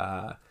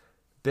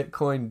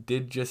 Bitcoin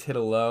did just hit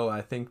a low.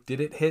 I think did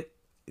it hit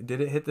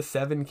the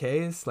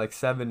 7Ks, like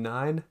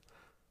 7.9?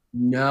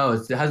 No,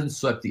 it hasn't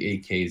swept the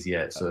 8Ks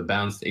yet, so it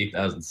bounced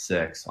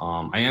 8,006.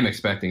 I am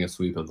expecting a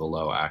sweep of the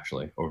low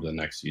actually over the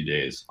next few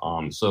days.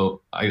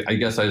 So I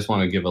guess I just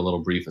want to give a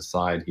little brief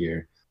aside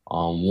here.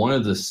 One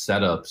of the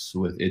setups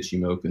with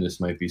Ichimoku, and this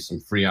might be some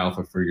free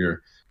alpha for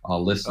your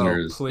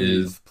listeners,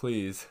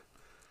 please.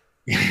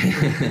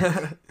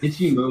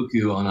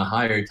 Ichimoku on a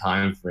higher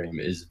time frame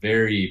is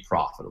very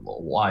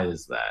profitable. Why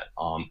is that?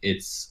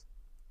 It's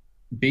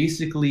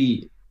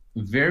basically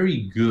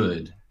very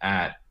good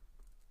at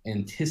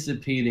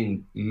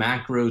anticipating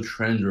macro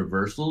trend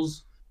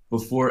reversals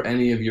before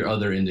any of your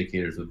other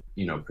indicators would,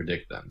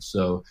 predict them.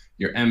 So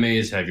your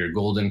MAs have your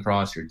golden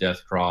cross, your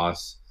death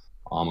cross.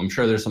 I'm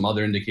sure there's some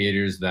other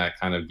indicators that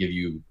kind of give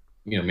you,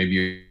 maybe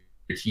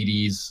your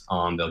TDs.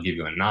 They'll give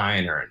you a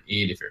 9 or an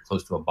 8 if you're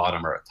close to a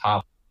bottom or a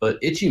top.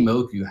 But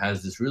Ichimoku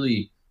has this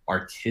really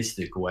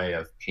artistic way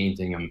of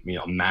painting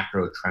a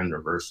macro trend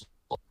reversal.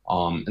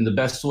 And the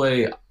best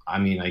way,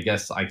 I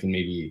guess I can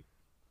maybe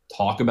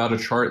talk about a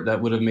chart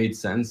that would have made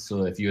sense.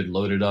 So if you had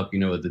loaded up,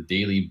 the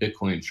daily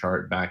Bitcoin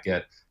chart back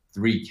at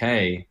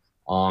 3K,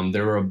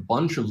 there were a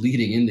bunch of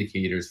leading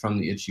indicators from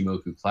the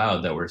Ichimoku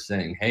cloud that were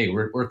saying, hey,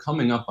 we're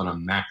coming up on a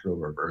macro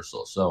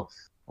reversal. So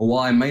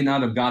while I might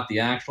not have got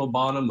the actual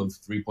bottom of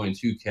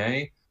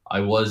 3.2K, I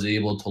was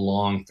able to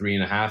long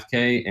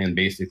 3.5K and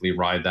basically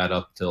ride that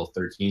up till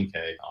 13K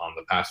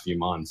the past few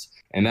months.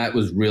 And that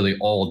was really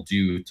all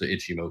due to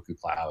Ichimoku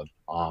Cloud.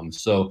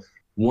 So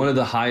one of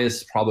the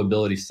highest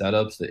probability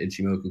setups that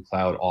Ichimoku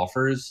Cloud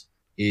offers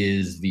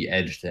is the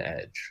edge to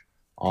edge.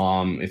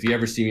 If you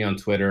ever see me on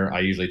Twitter, I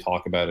usually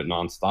talk about it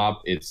nonstop.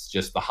 It's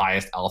just the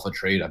highest alpha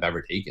trade I've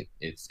ever taken.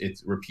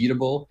 It's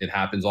repeatable. It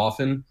happens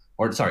often.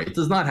 It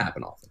does not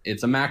happen often.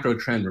 It's a macro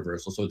trend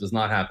reversal, so it does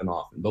not happen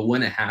often. But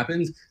when it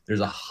happens, there's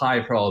a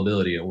high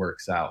probability it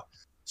works out.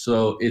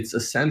 So it's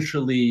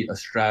essentially a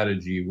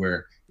strategy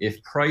where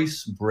if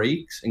price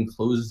breaks and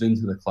closes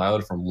into the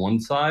cloud from one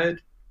side,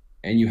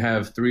 and you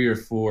have 3 or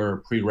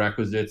 4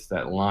 prerequisites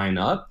that line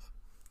up,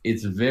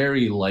 it's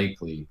very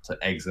likely to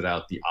exit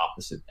out the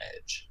opposite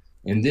edge.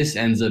 And this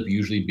ends up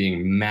usually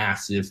being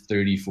massive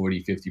 30,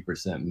 40,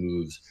 50%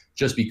 moves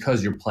just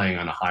because you're playing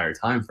on a higher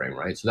time frame,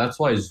 right? So that's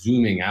why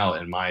zooming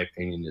out, in my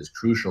opinion, is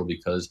crucial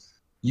because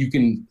you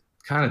can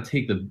kind of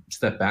take the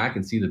step back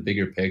and see the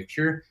bigger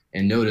picture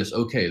and notice,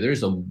 okay,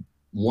 there's a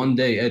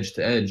one-day edge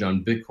to edge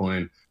on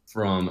Bitcoin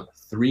from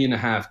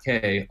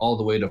 3.5K all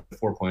the way to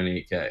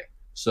 4.8K.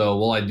 So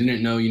while I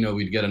didn't know,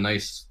 we'd get a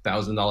nice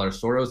 $1,000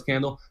 Soros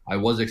candle, I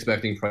was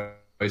expecting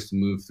price to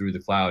move through the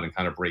cloud and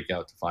kind of break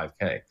out to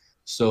 5K.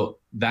 So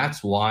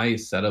that's why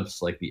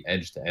setups like the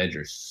edge to edge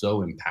are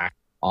so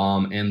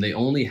impactful. And they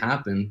only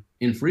happen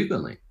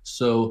infrequently.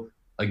 So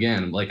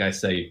again, like I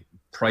say,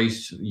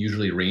 price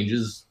usually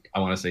ranges, I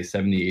want to say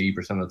 70,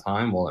 80% of the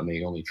time, while it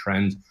may only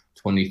trend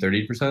 20,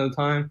 30% of the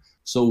time.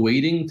 So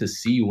waiting to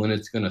see when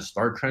it's going to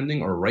start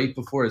trending or right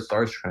before it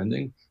starts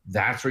trending,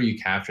 that's where you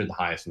capture the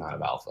highest amount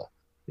of alpha,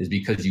 is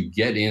because you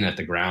get in at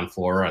the ground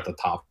floor or at the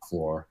top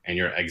floor and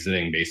you're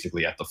exiting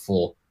basically at the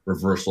full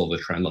reversal of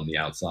the trend on the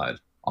outside.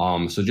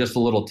 So just a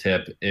little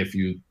tip, if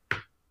you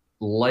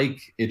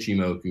like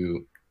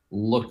Ichimoku,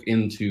 look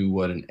into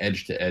what an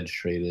edge-to-edge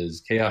trade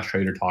is. Chaos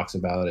Trader talks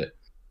about it.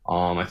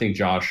 I think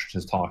Josh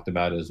has talked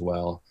about it as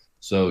well.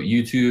 So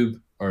YouTube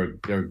are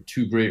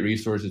two great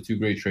resources, two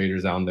great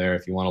traders out there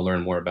if you want to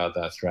learn more about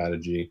that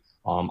strategy.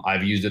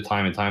 I've used it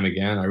time and time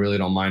again. I really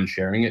don't mind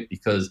sharing it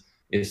because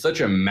it's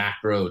such a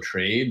macro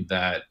trade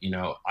that,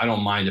 I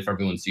don't mind if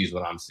everyone sees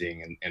what I'm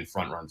seeing and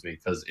front runs me,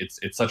 because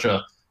it's such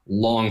a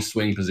long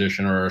swing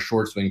position or a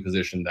short swing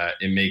position that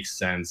it makes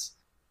sense.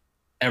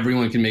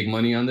 Everyone can make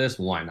money on this.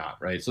 Why not?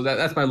 Right. So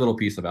that's my little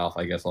piece of alpha,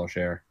 I guess I'll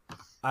share.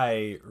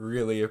 I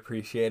really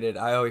appreciate it.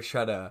 I always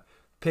try to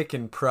pick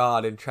and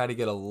prod and try to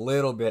get a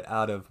little bit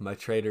out of my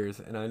traders.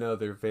 And I know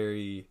they're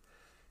very,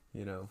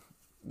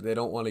 they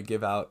don't want to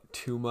give out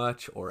too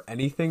much or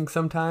anything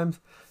sometimes.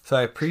 So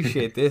I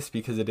appreciate this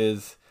because it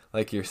is,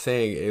 like you're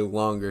saying, a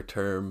longer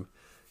term,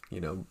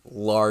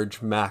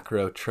 large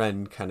macro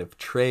trend kind of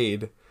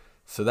trade.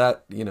 So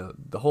that,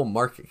 the whole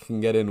market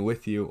can get in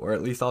with you, or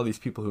at least all these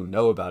people who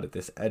know about it,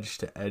 this edge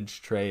to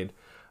edge trade.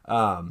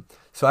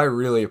 So I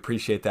really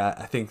appreciate that.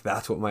 I think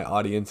that's what my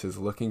audience is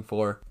looking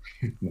for.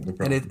 No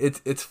and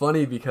it's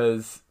funny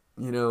because,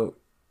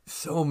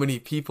 so many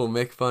people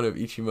make fun of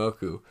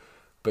Ichimoku,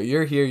 but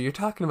you're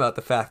talking about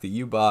the fact that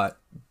you bought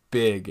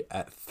big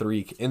at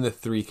in the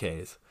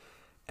 3Ks.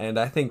 And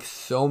I think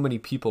so many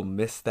people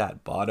miss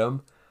that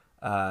bottom,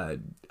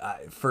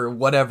 for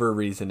whatever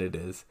reason it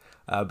is.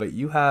 But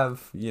you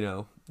have,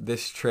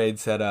 this trade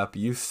set up,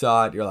 you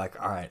saw it, you're like,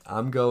 all right,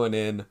 I'm going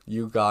in.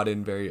 You got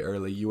in very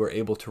early. You were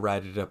able to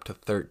ride it up to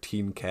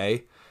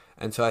 13K.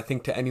 And so I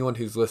think to anyone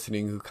who's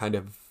listening who kind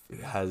of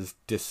has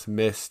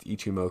dismissed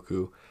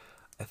Ichimoku,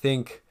 I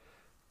think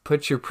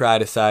put your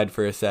pride aside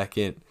for a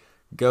second,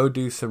 go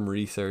do some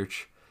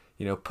research,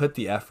 put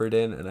the effort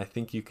in, and I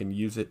think you can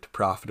use it to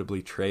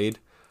profitably trade.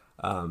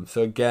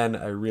 So again,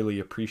 I really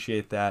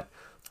appreciate that.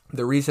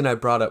 The reason I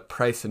brought up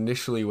price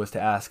initially was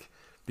to ask,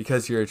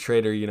 because you're a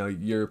trader,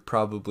 you're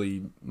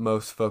probably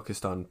most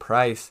focused on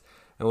price.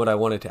 And what I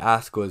wanted to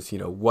ask was,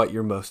 what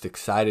you're most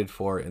excited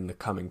for in the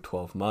coming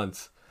 12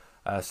 months.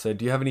 So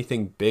do you have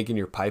anything big in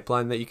your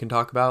pipeline that you can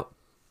talk about?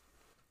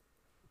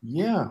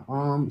 Yeah.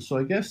 So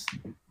I guess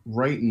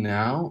right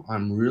now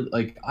I'm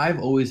really I've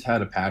always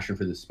had a passion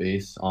for this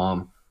space.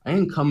 I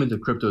didn't come into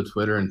crypto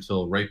Twitter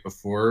until right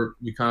before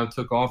we kind of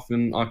took off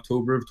in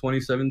October of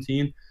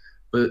 2017.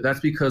 But that's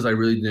because I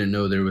really didn't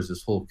know there was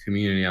this whole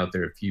community out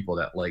there of people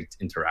that liked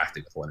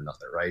interacting with one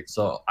another, right?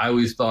 So I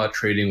always thought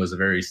trading was a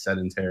very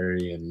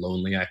sedentary and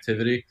lonely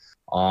activity.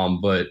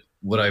 But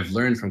what I've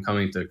learned from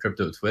coming to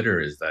crypto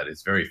Twitter is that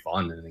it's very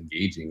fun and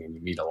engaging, and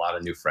you meet a lot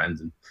of new friends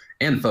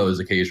and foes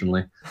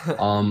occasionally.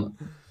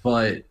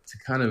 But to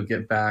kind of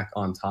get back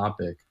on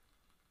topic,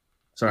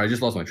 sorry, I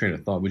just lost my train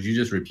of thought. Would you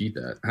just repeat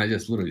that? I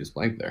just literally just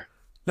blanked there.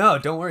 No,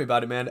 don't worry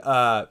about it, man.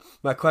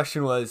 My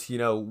question was,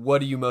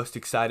 what are you most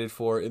excited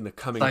for in the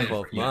coming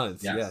 12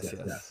 months?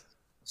 Yes.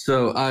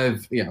 So I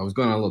was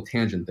going on a little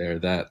tangent there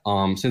that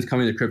since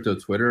coming to crypto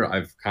Twitter,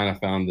 I've kind of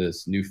found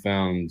this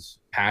newfound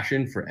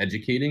passion for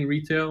educating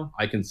retail.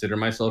 I consider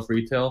myself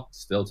retail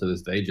still to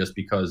this day, just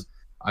because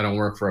I don't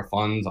work for a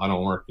fund. I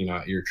don't work,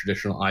 at your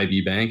traditional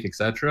IB bank,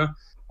 etc.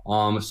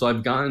 So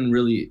I've gotten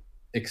really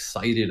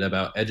excited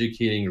about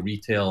educating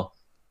retail,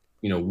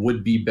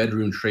 would-be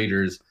bedroom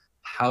traders,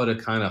 how to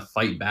kind of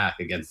fight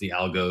back against the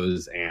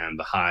algos and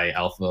the high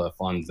alpha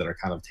funds that are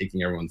kind of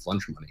taking everyone's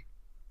lunch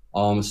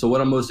money. So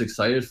what I'm most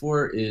excited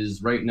for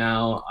is right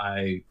now,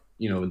 in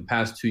the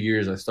past 2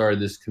 years, I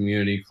started this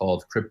community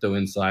called Crypto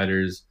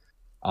Insiders,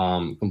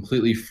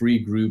 completely free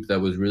group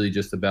that was really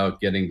just about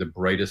getting the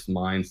brightest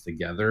minds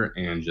together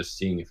and just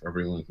seeing if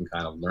everyone can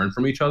kind of learn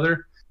from each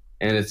other.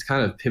 And it's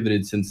kind of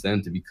pivoted since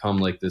then to become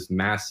like this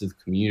massive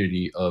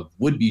community of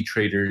would-be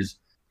traders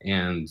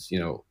and,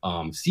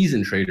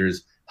 seasoned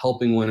traders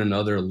helping one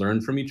another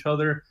learn from each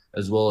other,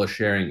 as well as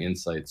sharing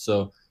insights.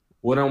 So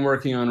what I'm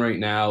working on right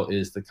now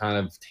is to kind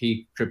of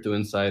take Crypto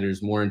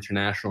Insiders more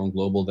international and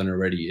global than it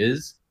already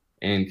is,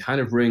 and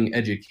kind of bring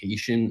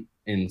education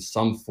in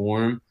some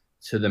form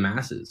to the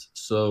masses.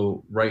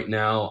 So right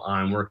now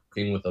I'm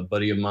working with a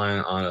buddy of mine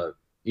on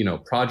a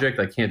project.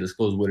 I can't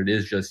disclose what it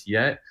is just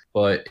yet,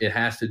 but it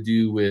has to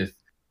do with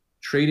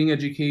trading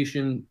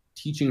education,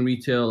 teaching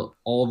retail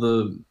all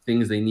the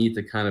things they need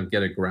to kind of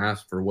get a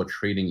grasp for what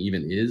trading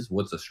even is,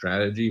 what's a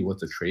strategy,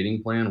 what's a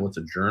trading plan, what's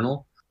a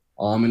journal.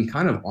 and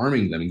kind of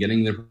arming them and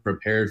getting them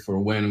prepared for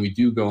when we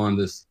do go on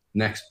this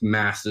next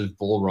massive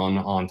bull run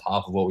on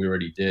top of what we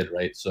already did,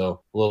 right?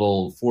 So a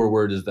little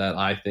forward is that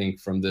I think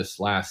from this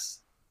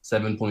last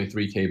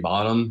 7.3K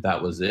bottom,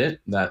 that was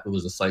it. That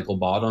was a cycle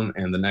bottom.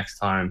 And the next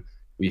time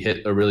we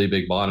hit a really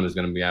big bottom is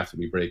going to be after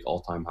we break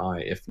all-time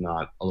high, if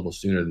not a little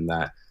sooner than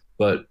that.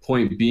 But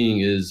point being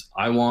is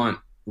I want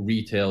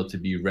retail to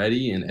be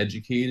ready and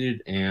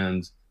educated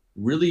and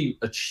really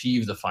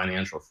achieve the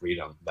financial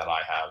freedom that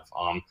I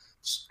have.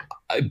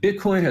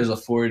 Bitcoin has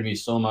afforded me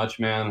so much,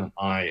 man.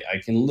 I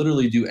can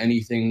literally do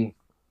anything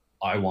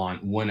I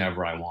want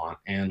whenever I want.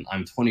 And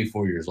I'm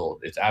 24 years old.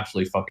 It's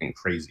absolutely fucking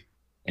crazy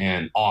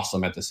and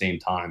awesome at the same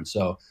time.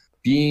 So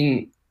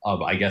being,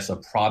 I guess, a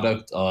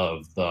product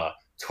of the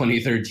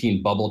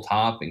 2013 bubble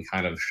top and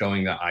kind of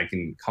showing that I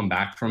can come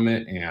back from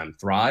it and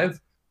thrive,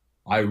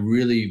 I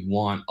really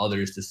want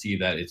others to see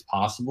that it's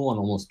possible and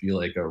almost be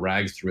like a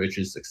rags to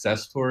riches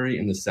success story,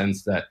 in the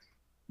sense that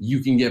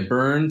you can get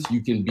burned,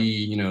 you can be,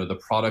 you know, the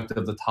product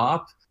of the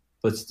top,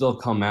 but still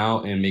come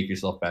out and make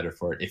yourself better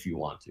for it if you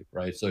want to,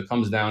 right? So it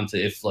comes down to,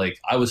 if like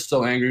I was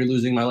so angry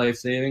losing my life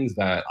savings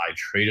that I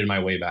traded my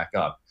way back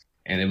up,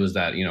 and it was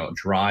that, you know,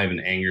 drive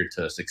and anger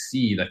to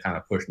succeed that kind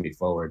of pushed me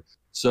forward.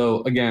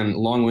 So again,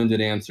 long-winded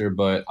answer,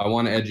 but I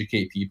want to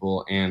educate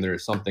people, and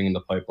there's something in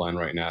the pipeline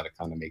right now to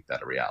kind of make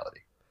that a reality.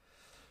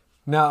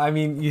 No, I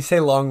mean, you say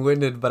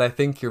long-winded, but I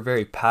think you're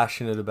very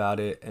passionate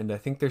about it. And I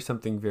think there's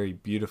something very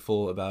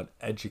beautiful about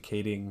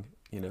educating,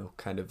 you know,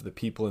 kind of the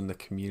people in the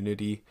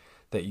community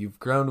that you've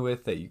grown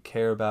with, that you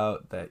care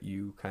about, that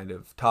you kind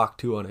of talk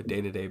to on a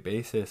day-to-day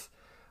basis.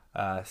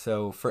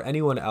 So for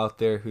anyone out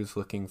there who's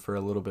looking for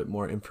a little bit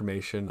more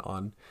information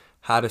on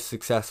how to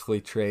successfully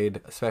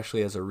trade,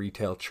 especially as a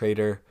retail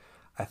trader,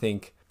 I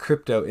think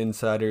Crypto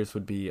Insiders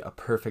would be a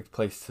perfect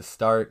place to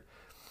start.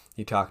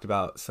 You talked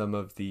about some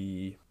of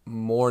the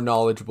more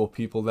knowledgeable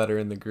people that are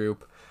in the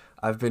group.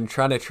 I've been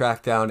trying to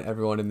track down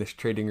everyone in this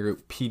trading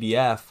group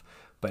PDF,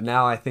 but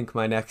now I think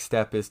my next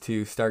step is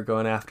to start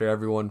going after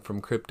everyone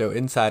from Crypto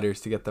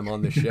Insiders to get them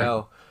on the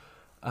show.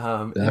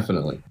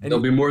 Definitely. They'll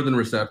be more than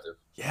receptive.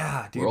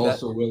 Yeah, dude. We're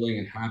also willing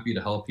and happy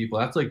to help people.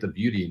 That's like the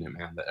beauty in it,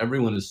 man, that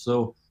everyone is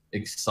so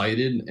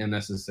excited and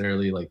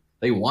necessarily like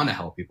they want to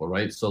help people,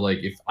 right? So like,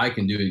 if I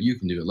can do it, you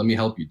can do it. Let me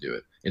help you do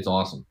it. It's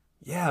awesome.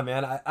 Yeah,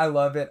 man, I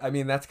love it. I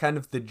mean, that's kind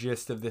of the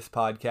gist of this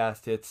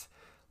podcast. It's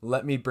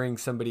let me bring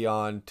somebody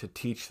on to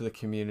teach the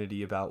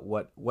community about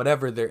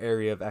whatever their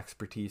area of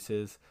expertise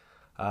is.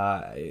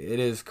 It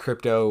is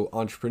crypto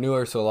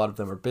entrepreneur, so a lot of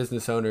them are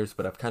business owners,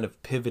 but I've kind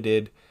of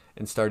pivoted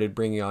and started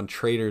bringing on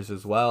traders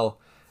as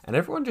well. And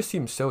everyone just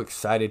seems so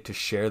excited to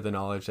share the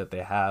knowledge that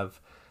they have.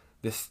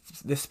 This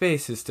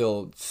space is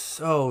still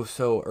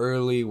so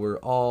early. We're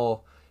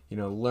all, you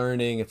know,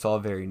 learning. It's all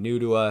very new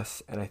to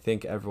us. And I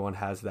think everyone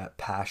has that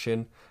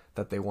passion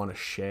that they want to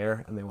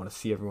share, and they want to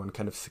see everyone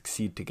kind of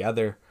succeed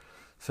together.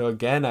 So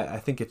again, I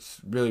think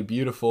it's really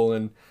beautiful,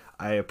 and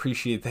I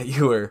appreciate that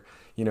you were,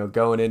 you know,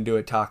 going into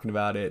it, talking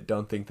about it.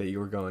 Don't think that you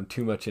were going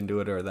too much into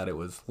it or that it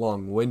was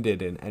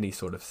long-winded in any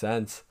sort of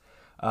sense.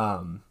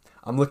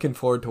 I'm looking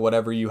forward to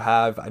whatever you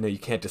have. I know you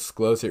can't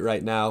disclose it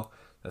right now.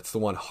 That's the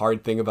one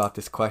hard thing about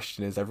this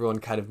question, is everyone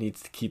kind of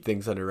needs to keep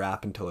things under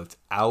wrap until it's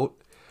out.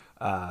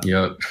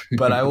 Yep.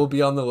 But I will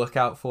be on the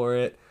lookout for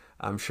it.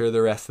 I'm sure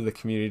the rest of the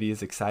community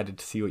is excited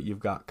to see what you've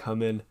got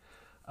coming.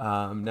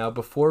 Now,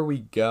 before we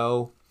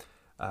go,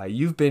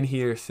 you've been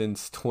here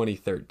since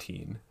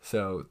 2013.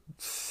 So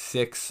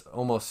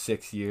almost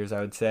 6 years,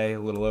 I would say,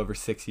 a little over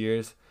 6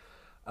 years.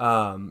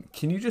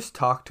 Can you just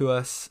talk to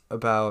us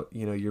about,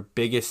 you know, your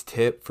biggest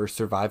tip for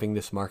surviving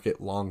this market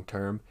long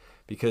term?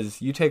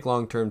 Because you take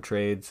long-term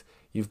trades,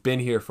 you've been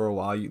here for a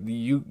while,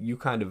 you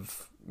kind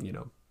of,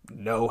 you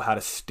know how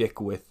to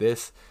stick with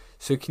this.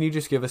 So can you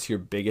just give us your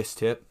biggest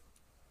tip?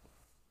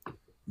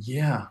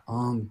 Yeah,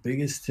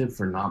 biggest tip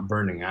for not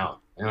burning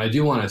out. And I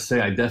do want to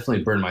say I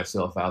definitely burned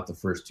myself out the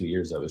first 2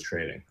 years I was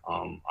trading.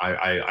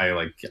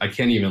 I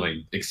can't even like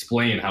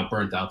explain how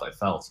burnt out I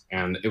felt.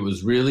 And it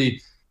was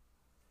really,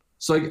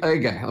 so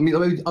again,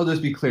 I'll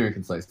just be clear and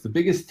concise. The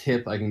biggest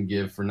tip I can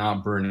give for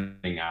not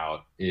burning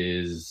out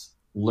is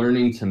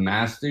learning to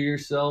master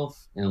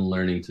yourself and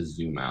learning to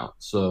zoom out.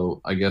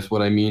 So I guess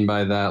what I mean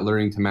by that,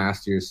 learning to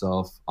master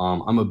yourself,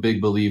 I'm a big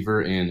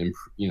believer in,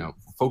 you know,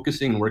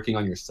 focusing and working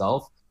on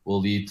yourself will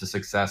lead to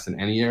success in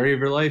any area of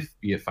your life,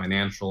 be it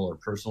financial or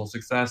personal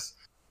success.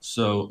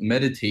 So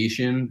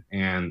meditation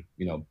and,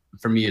 you know,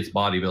 for me, it's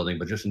bodybuilding,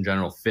 but just in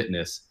general,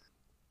 fitness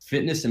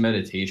and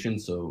meditation.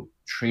 So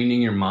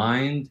training your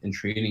mind and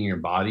training your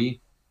body,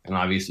 and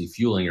obviously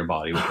fueling your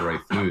body with the right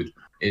food.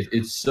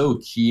 It's so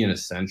key and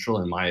essential,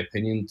 in my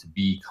opinion, to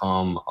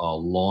become a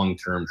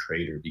long-term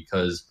trader,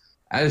 because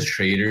as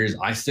traders,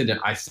 I sit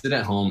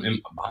at home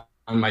and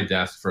on my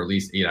desk for at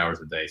least 8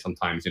 hours a day,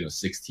 sometimes, you know,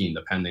 16,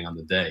 depending on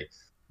the day.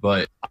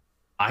 But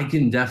I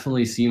can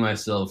definitely see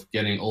myself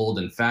getting old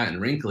and fat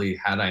and wrinkly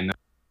had I not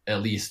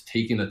at least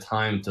taken the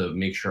time to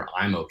make sure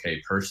I'm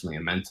okay personally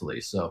and mentally.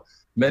 So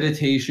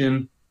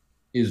meditation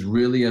is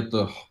really at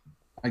the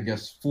I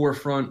guess,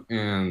 forefront,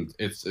 and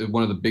it's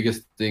one of the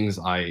biggest things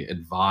I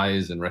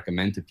advise and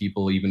recommend to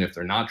people, even if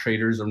they're not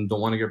traders and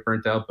don't want to get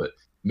burnt out. But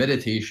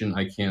meditation,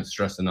 I can't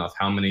stress enough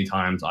how many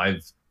times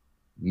I've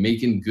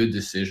making good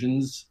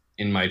decisions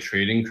in my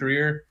trading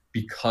career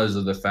because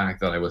of the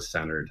fact that I was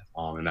centered,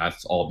 and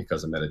that's all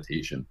because of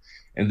meditation.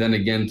 And then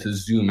again, to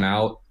zoom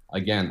out,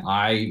 again,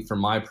 for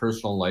my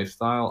personal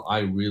lifestyle, I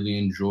really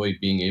enjoy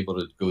being able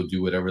to go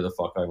do whatever the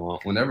fuck I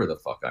want, whenever the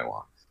fuck I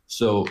want.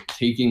 So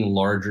taking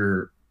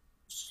longer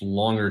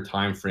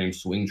time frame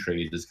swing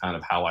trades is kind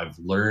of how I've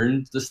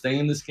learned to stay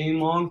in this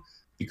game long.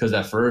 Because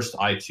at first,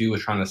 I too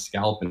was trying to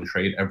scalp and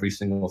trade every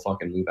single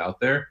fucking move out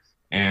there,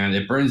 and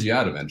it burns you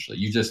out eventually.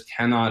 You just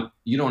cannot.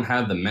 You don't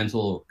have the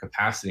mental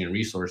capacity and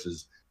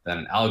resources that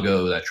an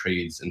algo that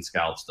trades and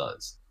scalps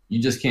does.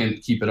 You just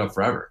can't keep it up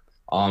forever.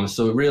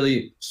 So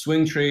really,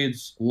 swing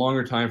trades,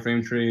 longer time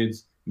frame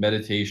trades,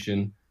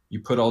 meditation, you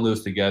put all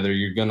those together,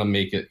 you're going to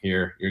make it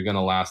here. You're going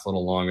to last a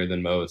little longer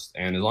than most.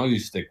 And as long as you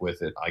stick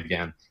with it,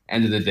 again,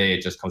 end of the day,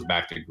 it just comes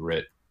back to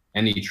grit.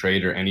 Any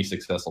trader, any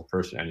successful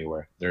person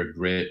anywhere, they're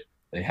grit.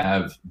 They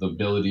have the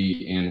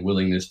ability and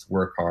willingness to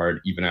work hard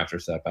even after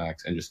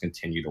setbacks and just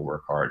continue to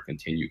work hard,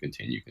 continue.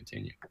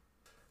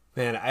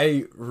 Man,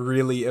 I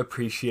really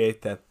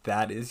appreciate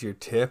that is your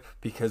tip,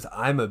 because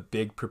I'm a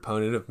big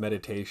proponent of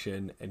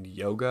meditation and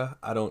yoga.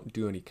 I don't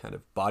do any kind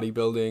of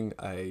bodybuilding.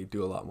 I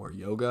do a lot more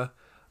yoga.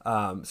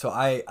 So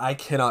I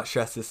cannot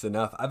stress this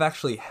enough. I've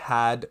actually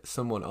had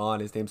someone on,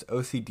 his name's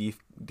OC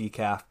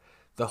Decaf.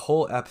 The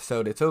whole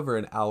episode, it's over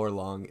an hour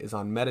long, is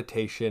on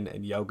meditation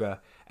and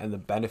yoga and the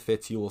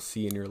benefits you will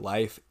see in your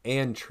life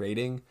and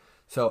trading.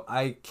 So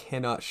I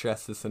cannot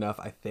stress this enough.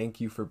 I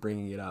thank you for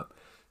bringing it up.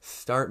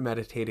 Start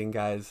meditating,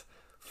 guys.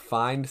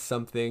 Find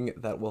something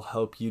that will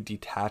help you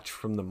detach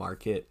from the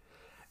market.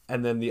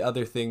 And then the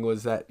other thing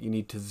was that you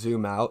need to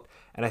zoom out.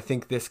 And I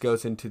think this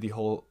goes into the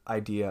whole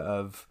idea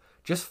of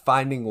just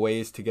finding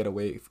ways to get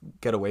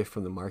away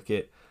from the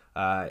market.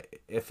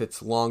 If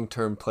it's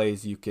long-term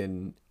plays, you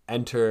can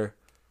enter,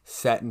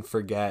 set and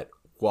forget,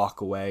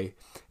 walk away.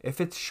 If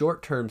it's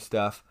short-term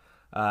stuff,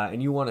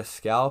 and you want to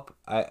scalp,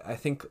 I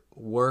think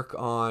work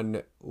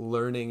on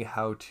learning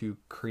how to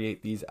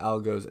create these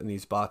algos and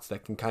these bots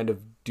that can kind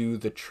of do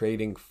the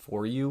trading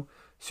for you,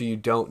 so you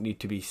don't need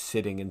to be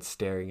sitting and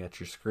staring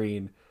at your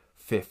screen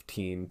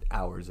 15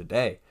 hours a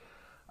day.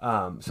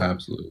 So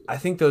Absolutely. I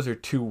think those are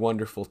two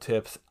wonderful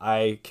tips.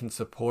 I can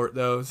support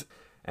those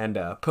and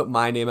put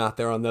my name out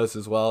there on those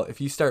as well.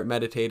 If you start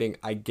meditating,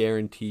 I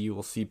guarantee you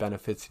will see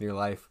benefits in your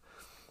life.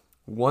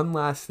 One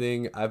last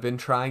thing, I've been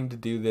trying to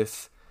do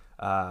this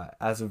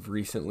as of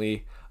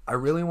recently. I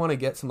really want to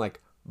get some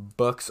like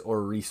books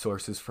or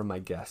resources from my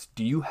guests.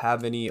 Do you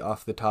have any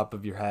off the top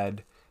of your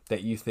head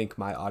that you think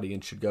my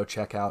audience should go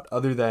check out,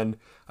 other than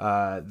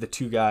the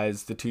two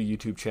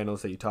YouTube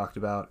channels that you talked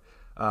about?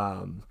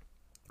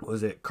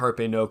 Was it Carpe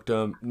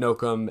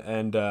Noctem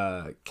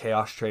and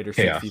Chaos Trader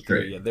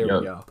 63? Yeah, there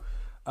we go.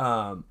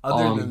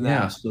 Other than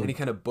that, any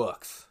kind of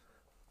books?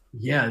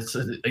 Yeah,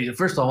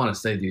 first I want to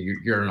say, dude,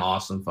 you're an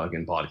awesome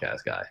fucking podcast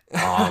guy.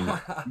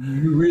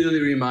 You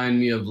really remind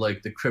me of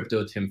like the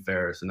crypto Tim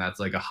Ferriss, and that's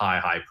like a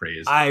high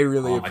praise. I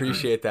really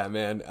appreciate that,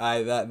 man.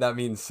 That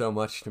means so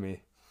much to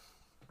me.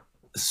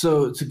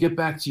 So to get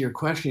back to your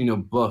question,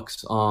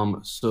 books.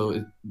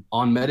 So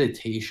on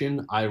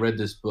meditation, I read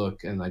this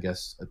book, and I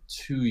guess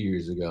 2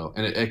 years ago,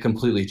 and it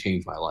completely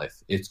changed my life.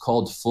 It's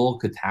called Full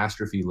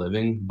Catastrophe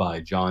Living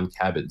by Jon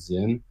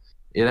Kabat-Zinn.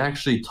 It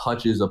actually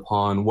touches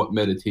upon what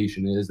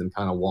meditation is and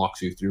kind of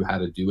walks you through how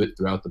to do it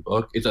throughout the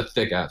book. It's a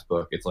thick-ass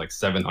book. It's like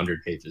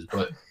 700 pages.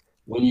 But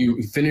when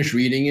you finish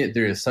reading it,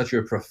 there is such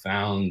a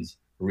profound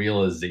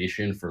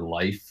realization for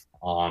life.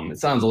 It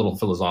sounds a little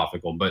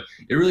philosophical, but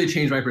it really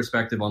changed my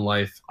perspective on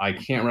life. I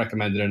can't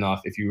recommend it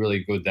enough if you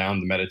really go down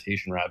the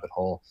meditation rabbit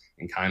hole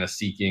and kind of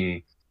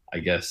seeking, I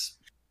guess,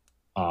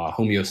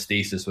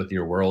 homeostasis with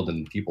your world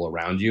and people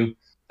around you.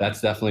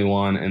 That's definitely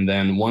one. And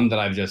then one that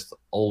I've just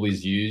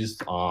always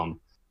used,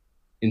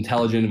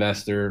 Intelligent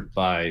Investor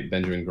by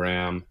Benjamin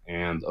Graham,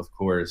 and of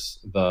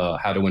course, the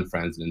How to Win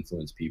Friends and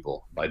Influence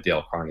People by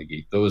Dale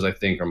Carnegie. Those, I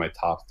think, are my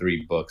top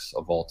 3 books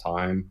of all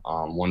time.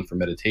 One for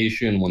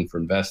meditation, one for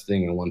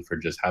investing, and one for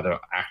just how to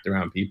act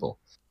around people.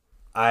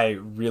 I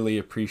really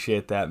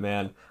appreciate that,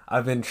 man.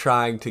 I've been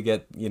trying to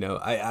get,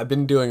 I've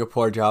been doing a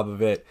poor job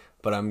of it,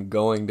 but I'm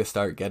going to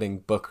start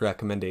getting book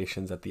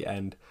recommendations at the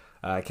end.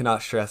 I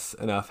cannot stress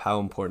enough how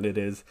important it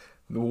is.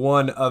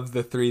 One of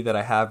the 3 that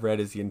I have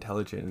read is The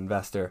Intelligent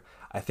Investor.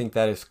 I think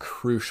that is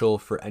crucial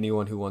for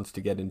anyone who wants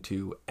to get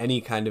into any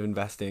kind of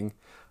investing.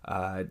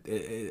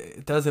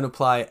 It doesn't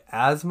apply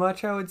as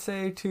much, I would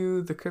say,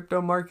 to the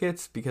crypto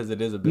markets, because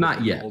it is a bit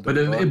not yet, but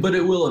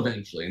it will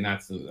eventually, and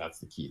that's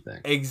the key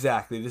thing.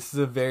 Exactly. This is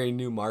a very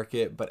new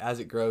market, but as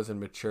it grows and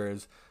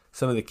matures,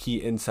 some of the key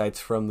insights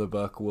from the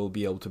book will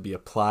be able to be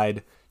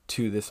applied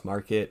to this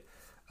market.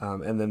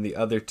 And then the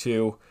other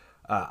 2,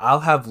 I'll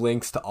have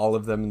links to all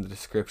of them in the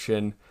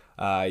description.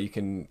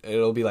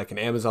 It'll be like an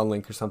Amazon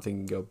link or something.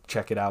 You can go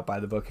check it out, buy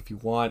the book if you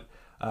want.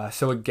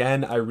 So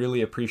again, I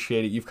really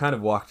appreciate it. You've kind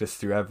of walked us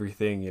through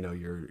everything,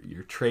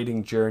 your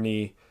trading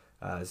journey,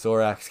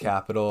 Zorax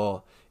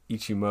Capital,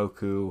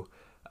 Ichimoku,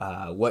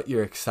 what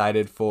you're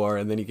excited for,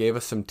 and then you gave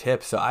us some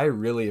tips. So I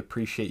really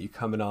appreciate you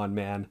coming on,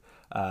 man.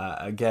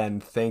 Again,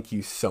 thank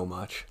you so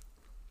much.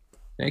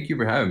 Thank you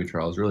for having me,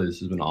 Charles. Really, this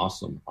has been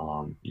awesome.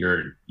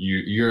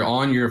 You're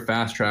on your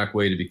fast track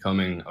way to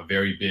becoming a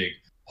very big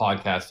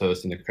podcast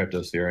host in the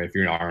crypto sphere, if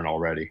you aren't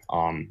already.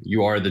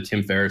 You are the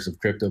Tim Ferriss of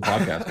crypto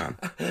podcast,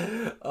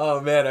 man.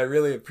 Oh man, I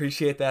really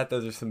appreciate that.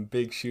 Those are some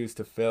big shoes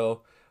to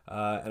fill.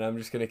 And I'm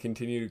just going to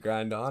continue to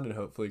grind on and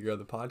hopefully grow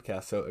the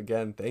podcast. So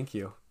again, thank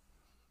you.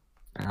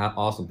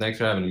 Awesome. Thanks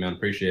for having me, man.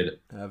 Appreciate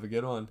it. Have a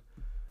good one.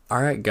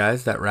 All right,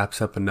 guys, that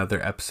wraps up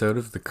another episode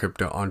of the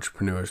Crypto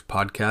Entrepreneurs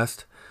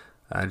Podcast.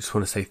 I just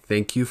want to say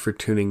thank you for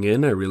tuning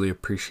in. I really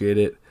appreciate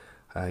it.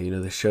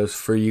 The show's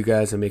for you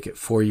guys. I make it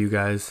for you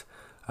guys.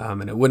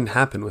 And it wouldn't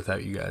happen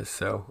without you guys.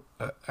 So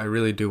I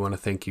really do want to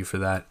thank you for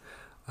that.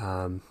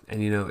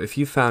 If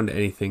you found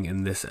anything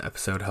in this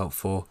episode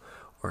helpful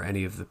or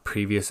any of the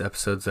previous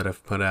episodes that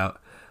I've put out,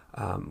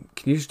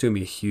 can you just do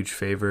me a huge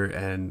favor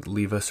and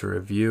leave us a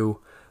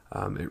review?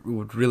 It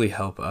would really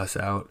help us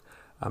out.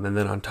 And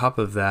then on top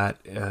of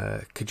that,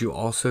 could you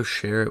also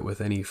share it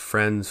with any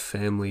friends,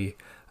 family,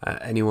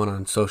 anyone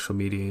on social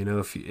media?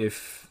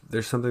 If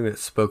there's something that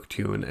spoke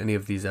to you in any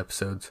of these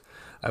episodes,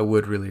 I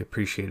would really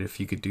appreciate it if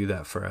you could do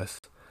that for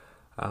us.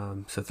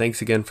 So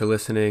thanks again for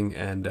listening,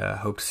 and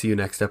hope to see you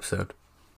next episode.